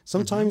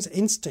 Sometimes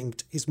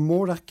instinct is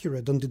more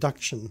accurate than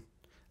deduction.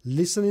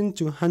 Listening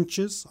to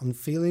hunches and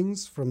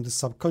feelings from the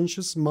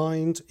subconscious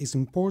mind is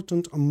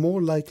important and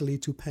more likely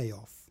to pay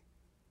off.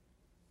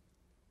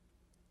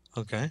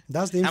 Okay.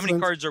 That's the How many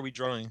cards are we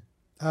drawing?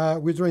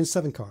 We're drawing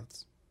 7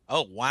 cards.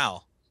 Oh,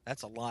 wow.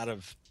 That's a lot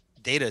of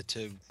data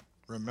to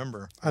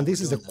remember. And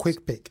this is a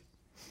quick pick.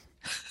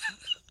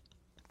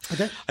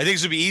 Okay. I think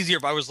this would be easier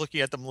if I was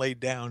looking at them laid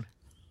down.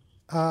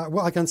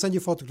 Well, I can send you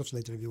photographs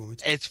later if you want me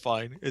to. It's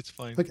fine. It's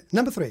fine. Okay.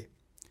 Number 3.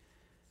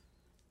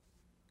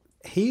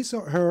 His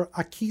or her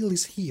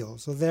Achilles heel.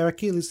 So their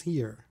Achilles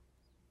here.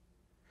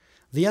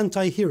 The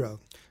anti-hero.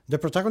 The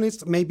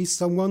protagonist may be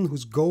someone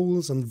whose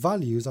goals and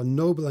values are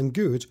noble and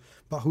good,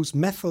 but whose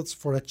methods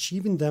for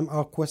achieving them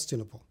are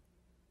questionable.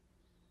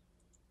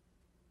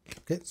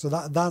 Okay, so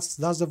that's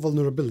the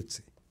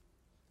vulnerability.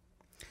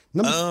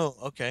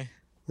 Okay.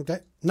 Okay.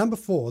 Number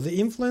 4, the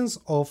influence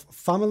of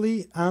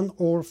family and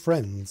or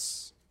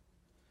friends.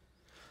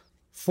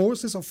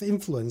 Forces of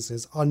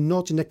influences are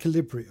not in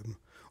equilibrium.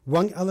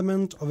 One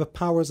element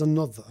overpowers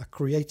another,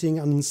 creating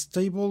an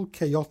unstable,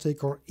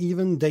 chaotic, or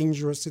even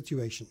dangerous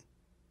situation.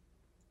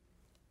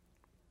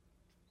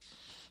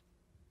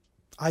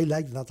 I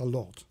like that a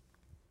lot.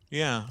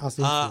 Yeah.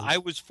 I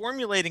was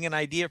formulating an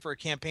idea for a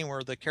campaign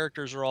where the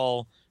characters are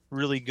all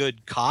really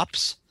good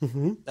cops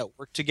that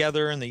work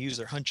together and they use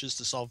their hunches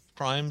to solve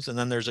crimes. And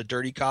then there's a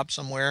dirty cop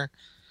somewhere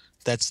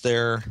that's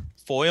their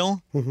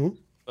foil.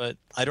 But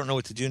I don't know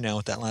what to do now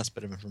with that last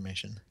bit of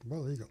information.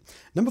 Well, there you go.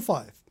 Number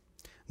 5,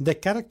 the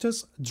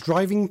character's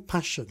driving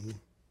passion,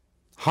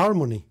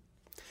 harmony.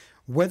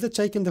 Whether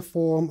taking the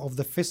form of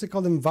the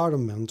physical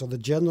environment or the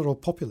general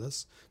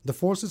populace, the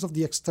forces of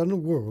the external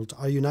world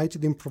are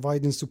united in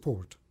providing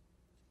support.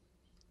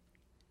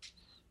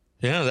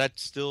 Yeah,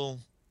 that's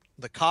still...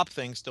 The cop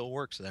thing still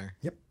works there.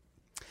 Yep.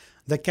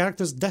 The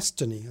character's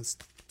destiny. Let's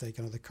take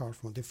another card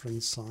from a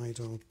different side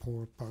or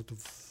poor part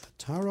of the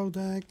tarot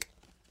deck.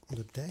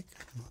 The deck.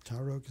 Not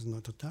tarot is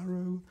not a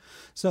tarot.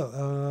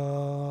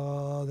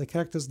 So, the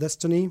character's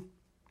destiny.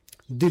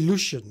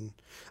 Delusion.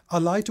 A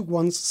lie to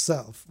one's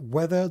self,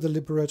 whether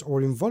deliberate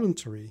or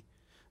involuntary.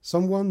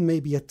 Someone may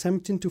be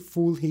attempting to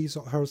fool his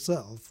or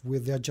herself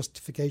with their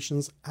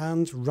justifications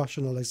and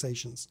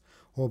rationalizations,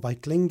 or by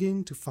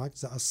clinging to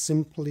facts that are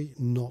simply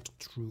not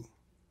true.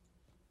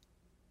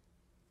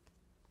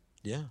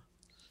 Yeah.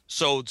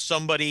 So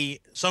somebody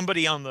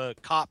on the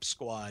cop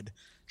squad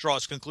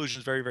draws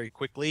conclusions very, very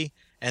quickly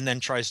and then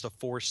tries to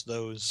force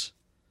those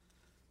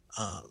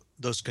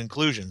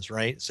conclusions,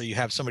 right? So you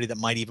have somebody that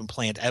might even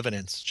plant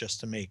evidence just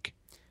to make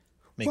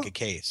a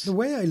case. The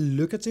way I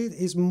look at it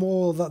is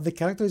more that the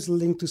character is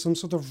linked to some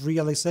sort of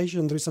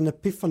realization. There is an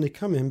epiphany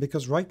coming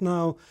because right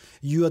now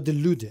you are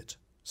deluded.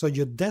 So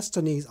your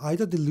destiny is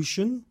either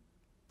delusion,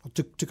 or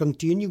to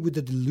continue with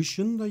the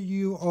delusion that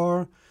you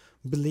are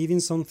believing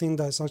something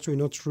that's actually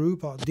not true,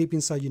 but deep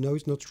inside you know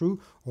it's not true,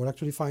 or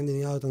actually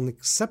finding out and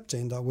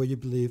accepting that what you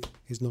believe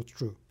is not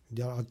true.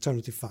 There are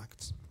alternative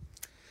facts.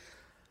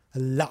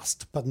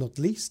 Last but not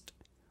least,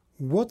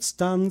 what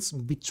stands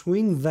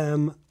between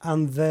them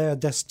and their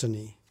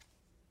destiny?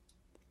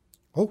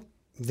 Oh,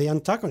 the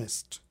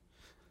antagonist.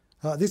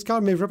 This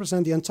card may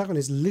represent the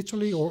antagonist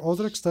literally or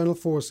other external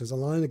forces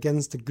aligned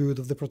against the good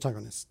of the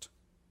protagonist.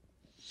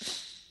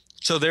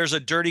 So there's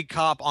a dirty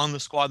cop on the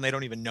squad and they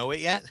don't even know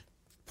it yet?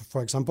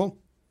 For example?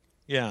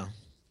 Yeah,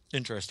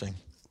 interesting.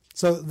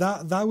 So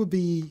that would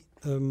be,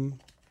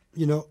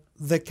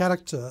 the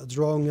character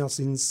drawing us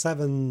in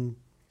seven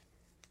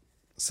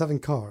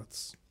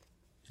cards.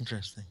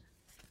 Interesting.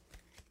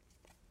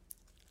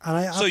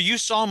 And So you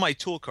saw my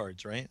tool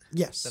cards, right?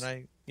 yes.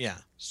 Yeah.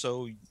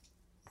 So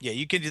yeah,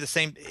 you can do the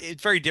same.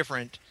 It's very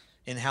different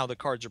in how the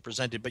cards are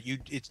presented, but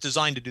it's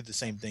designed to do the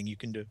same thing. You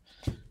can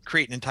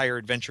create an entire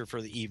adventure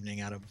for the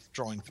evening out of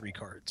drawing 3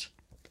 cards.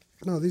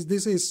 No,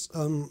 this is.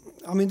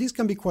 I mean, this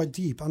can be quite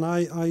deep, and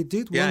I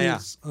did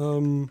once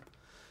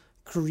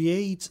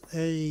create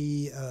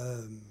a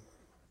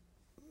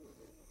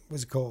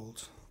what's it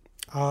called,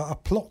 a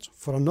plot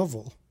for a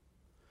novel,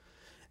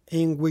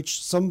 in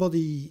which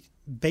somebody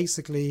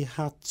basically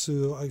had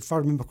to, if I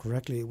remember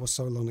correctly, it was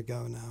so long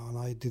ago now, and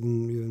I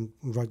didn't even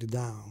write it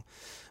down,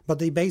 but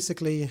they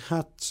basically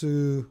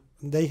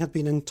they had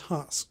been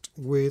entrusted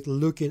with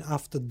looking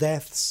after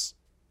Death's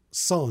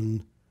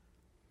son,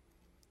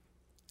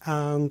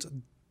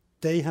 and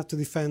they had to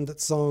defend that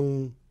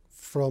son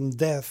from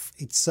Death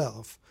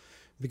itself,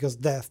 because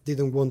Death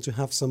didn't want to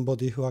have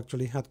somebody who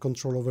actually had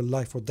control over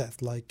life or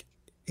death like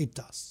it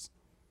does.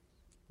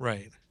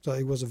 Right. So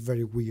it was a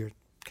very weird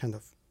kind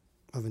of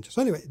adventure.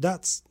 So anyway,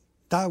 that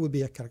would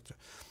be a character.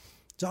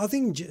 So I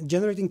think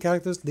generating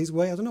characters this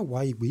way, I don't know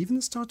why we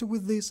even started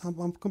with this.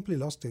 I'm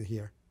completely lost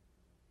here.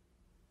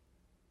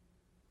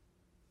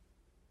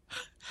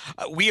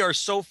 We are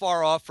so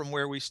far off from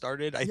where we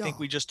started. I think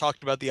we just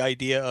talked about the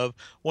idea of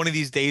one of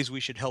these days we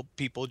should help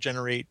people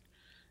generate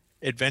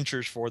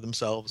adventures for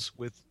themselves,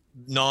 with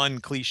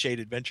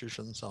non-cliched adventures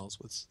for themselves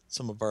with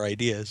some of our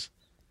ideas.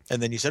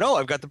 And then you said, oh,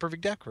 I've got the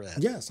perfect deck for that.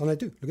 Yes, and I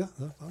do. Look at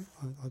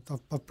that.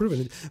 I've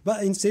proven it.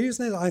 But in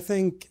seriousness, I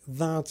think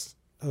that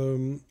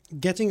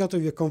getting out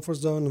of your comfort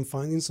zone and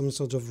finding some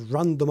sort of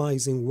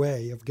randomizing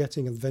way of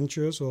getting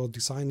adventures or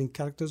designing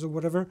characters or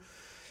whatever,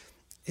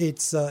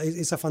 it's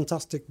a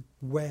fantastic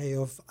way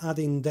of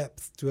adding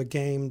depth to a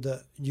game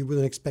that you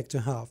wouldn't expect to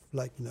have,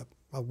 like, you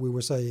know, we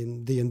were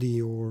saying D&D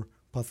or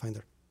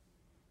Pathfinder.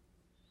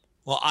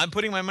 Well, I'm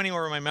putting my money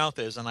where my mouth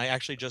is, and I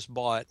actually just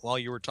bought, while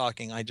you were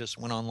talking, I just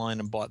went online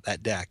and bought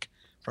that deck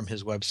from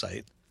his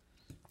website.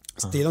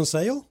 Still on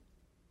sale?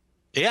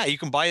 Yeah, you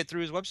can buy it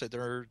through his website.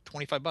 They're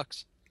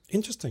 $25.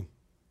 Interesting.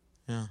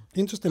 Yeah.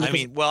 Interesting. I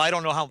mean, well, I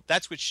don't know how,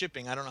 that's with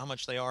shipping. I don't know how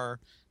much they are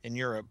in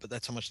Europe, but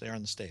that's how much they are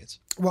in the States.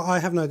 Well, I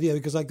have no idea,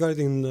 because I got it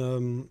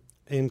in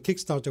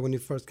Kickstarter when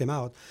it first came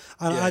out.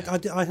 And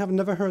I have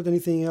never heard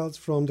anything else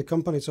from the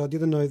company, so I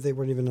didn't know if they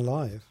were even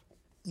alive.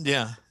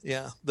 Yeah,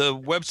 yeah. The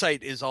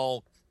website is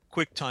all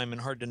QuickTime and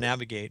hard to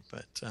navigate,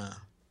 but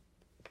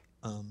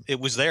it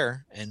was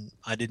there, and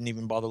I didn't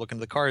even bother looking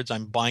at the cards.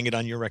 I'm buying it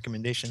on your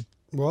recommendation.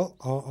 Well,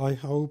 I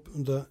hope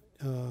that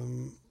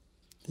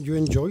you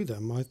enjoy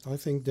them. I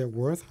think they're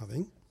worth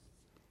having.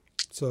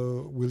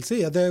 So we'll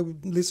see. There,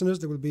 listeners,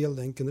 there will be a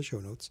link in the show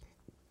notes,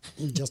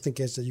 just in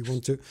case that you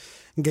want to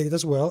get it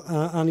as well.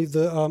 And if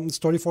the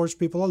Storyforge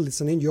people are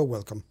listening, you're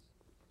welcome.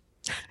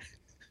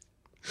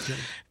 Yeah.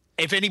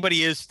 If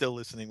anybody is still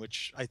listening,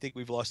 which I think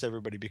we've lost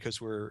everybody, because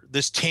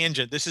this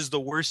is the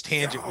worst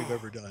tangent we've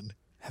ever done.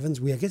 Heavens,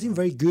 we are getting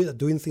very good at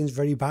doing things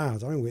very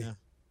bad, aren't we? Yeah.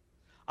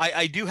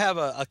 I do have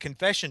a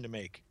confession to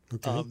make,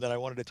 that I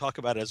wanted to talk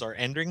about as our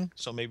ending.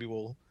 So maybe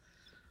we'll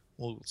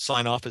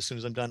sign off as soon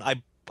as I'm done.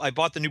 I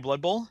bought the new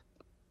Blood Bowl.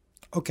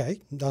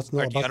 Okay, that's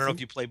not. I don't know if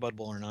you play Blood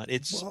Bowl or not.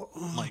 It's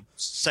my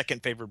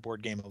second favorite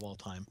board game of all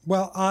time.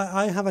 Well,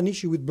 I have an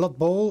issue with Blood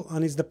Bowl,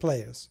 and it's the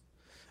players.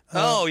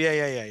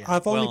 Yeah.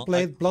 I've only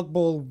played Blood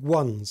Bowl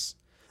once,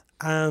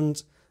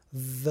 and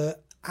the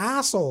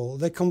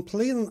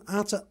complete and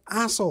utter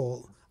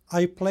asshole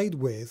I played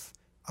with,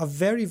 a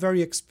very,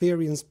 very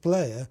experienced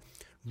player,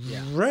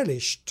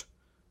 relished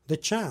the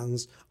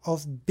chance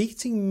of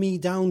beating me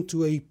down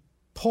to a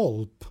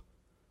pulp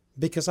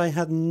because I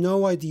had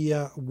no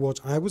idea what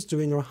I was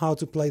doing or how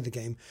to play the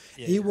game.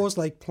 It was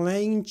like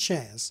playing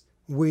chess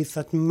with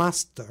that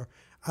master,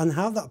 and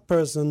have that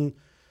person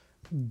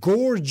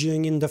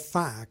gorging in the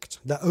fact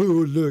that, oh,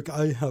 look,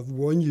 I have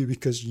won you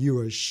because you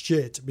are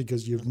shit,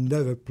 because you've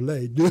never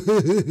played. And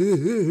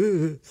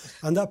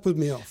that put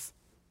me off.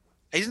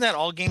 Isn't that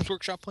all Games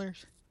Workshop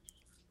players?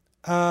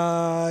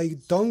 I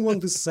don't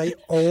want to say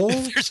all.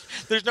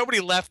 There's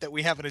nobody left that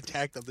we haven't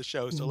attacked on the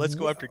show, so let's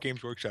go after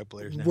Games Workshop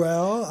players now.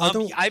 Well,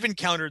 I've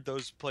encountered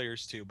those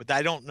players too, but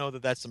I don't know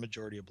that that's the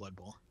majority of Blood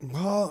Bowl.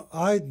 Well,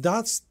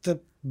 that's the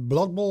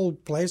Blood Bowl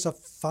players I've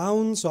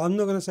found, so I'm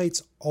not going to say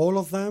it's all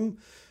of them.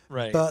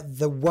 Right. But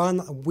the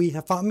one we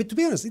have found, I mean, to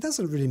be honest, it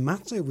doesn't really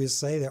matter if we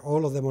say that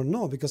all of them or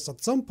not, because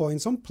at some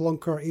point, some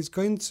plonker is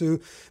going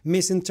to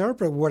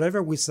misinterpret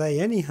whatever we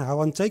say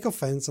anyhow and take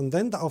offense, and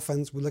then the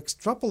offense will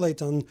extrapolate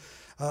and,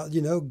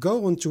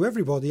 go on to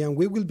everybody, and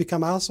we will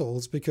become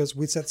assholes because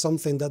we said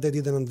something that they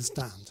didn't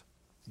understand.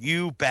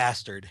 You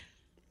bastard.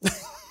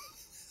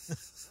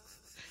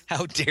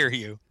 How dare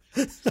you?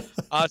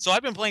 So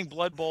I've been playing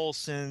Blood Bowl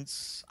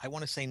since, I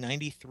want to say,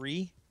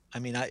 93. I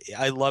mean,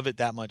 I love it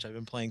that much. I've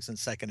been playing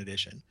since 2nd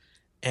edition,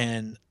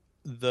 and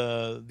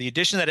the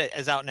edition that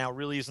is out now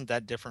really isn't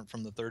that different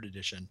from the 3rd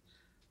edition.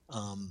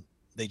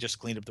 They just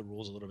cleaned up the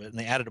rules a little bit, and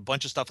they added a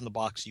bunch of stuff in the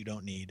box you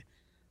don't need.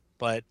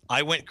 But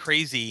I went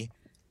crazy,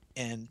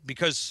 and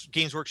because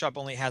Games Workshop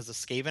only has the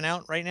Skaven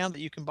out right now that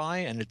you can buy,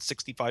 and it's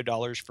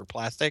 $65 for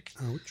plastic.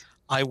 Ouch.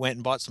 I went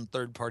and bought some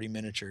third-party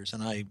miniatures,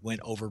 and I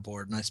went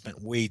overboard, and I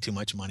spent way too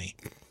much money.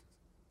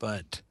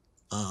 But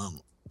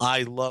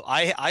I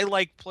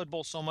like Blood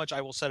Bowl so much,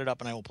 I will set it up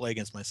and I will play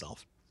against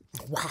myself.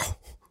 Wow.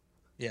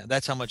 Yeah,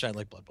 that's how much I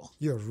like Blood Bowl.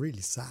 You're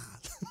really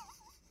sad.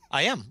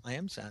 I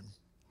am sad.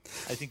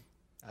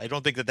 I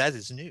don't think that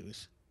is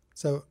news.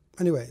 So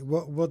anyway,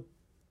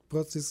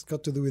 what's this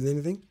got to do with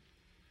anything?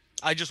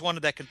 I just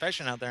wanted that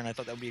confession out there, and I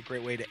thought that would be a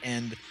great way to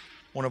end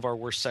one of our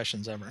worst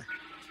sessions ever.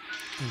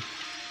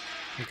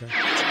 Okay.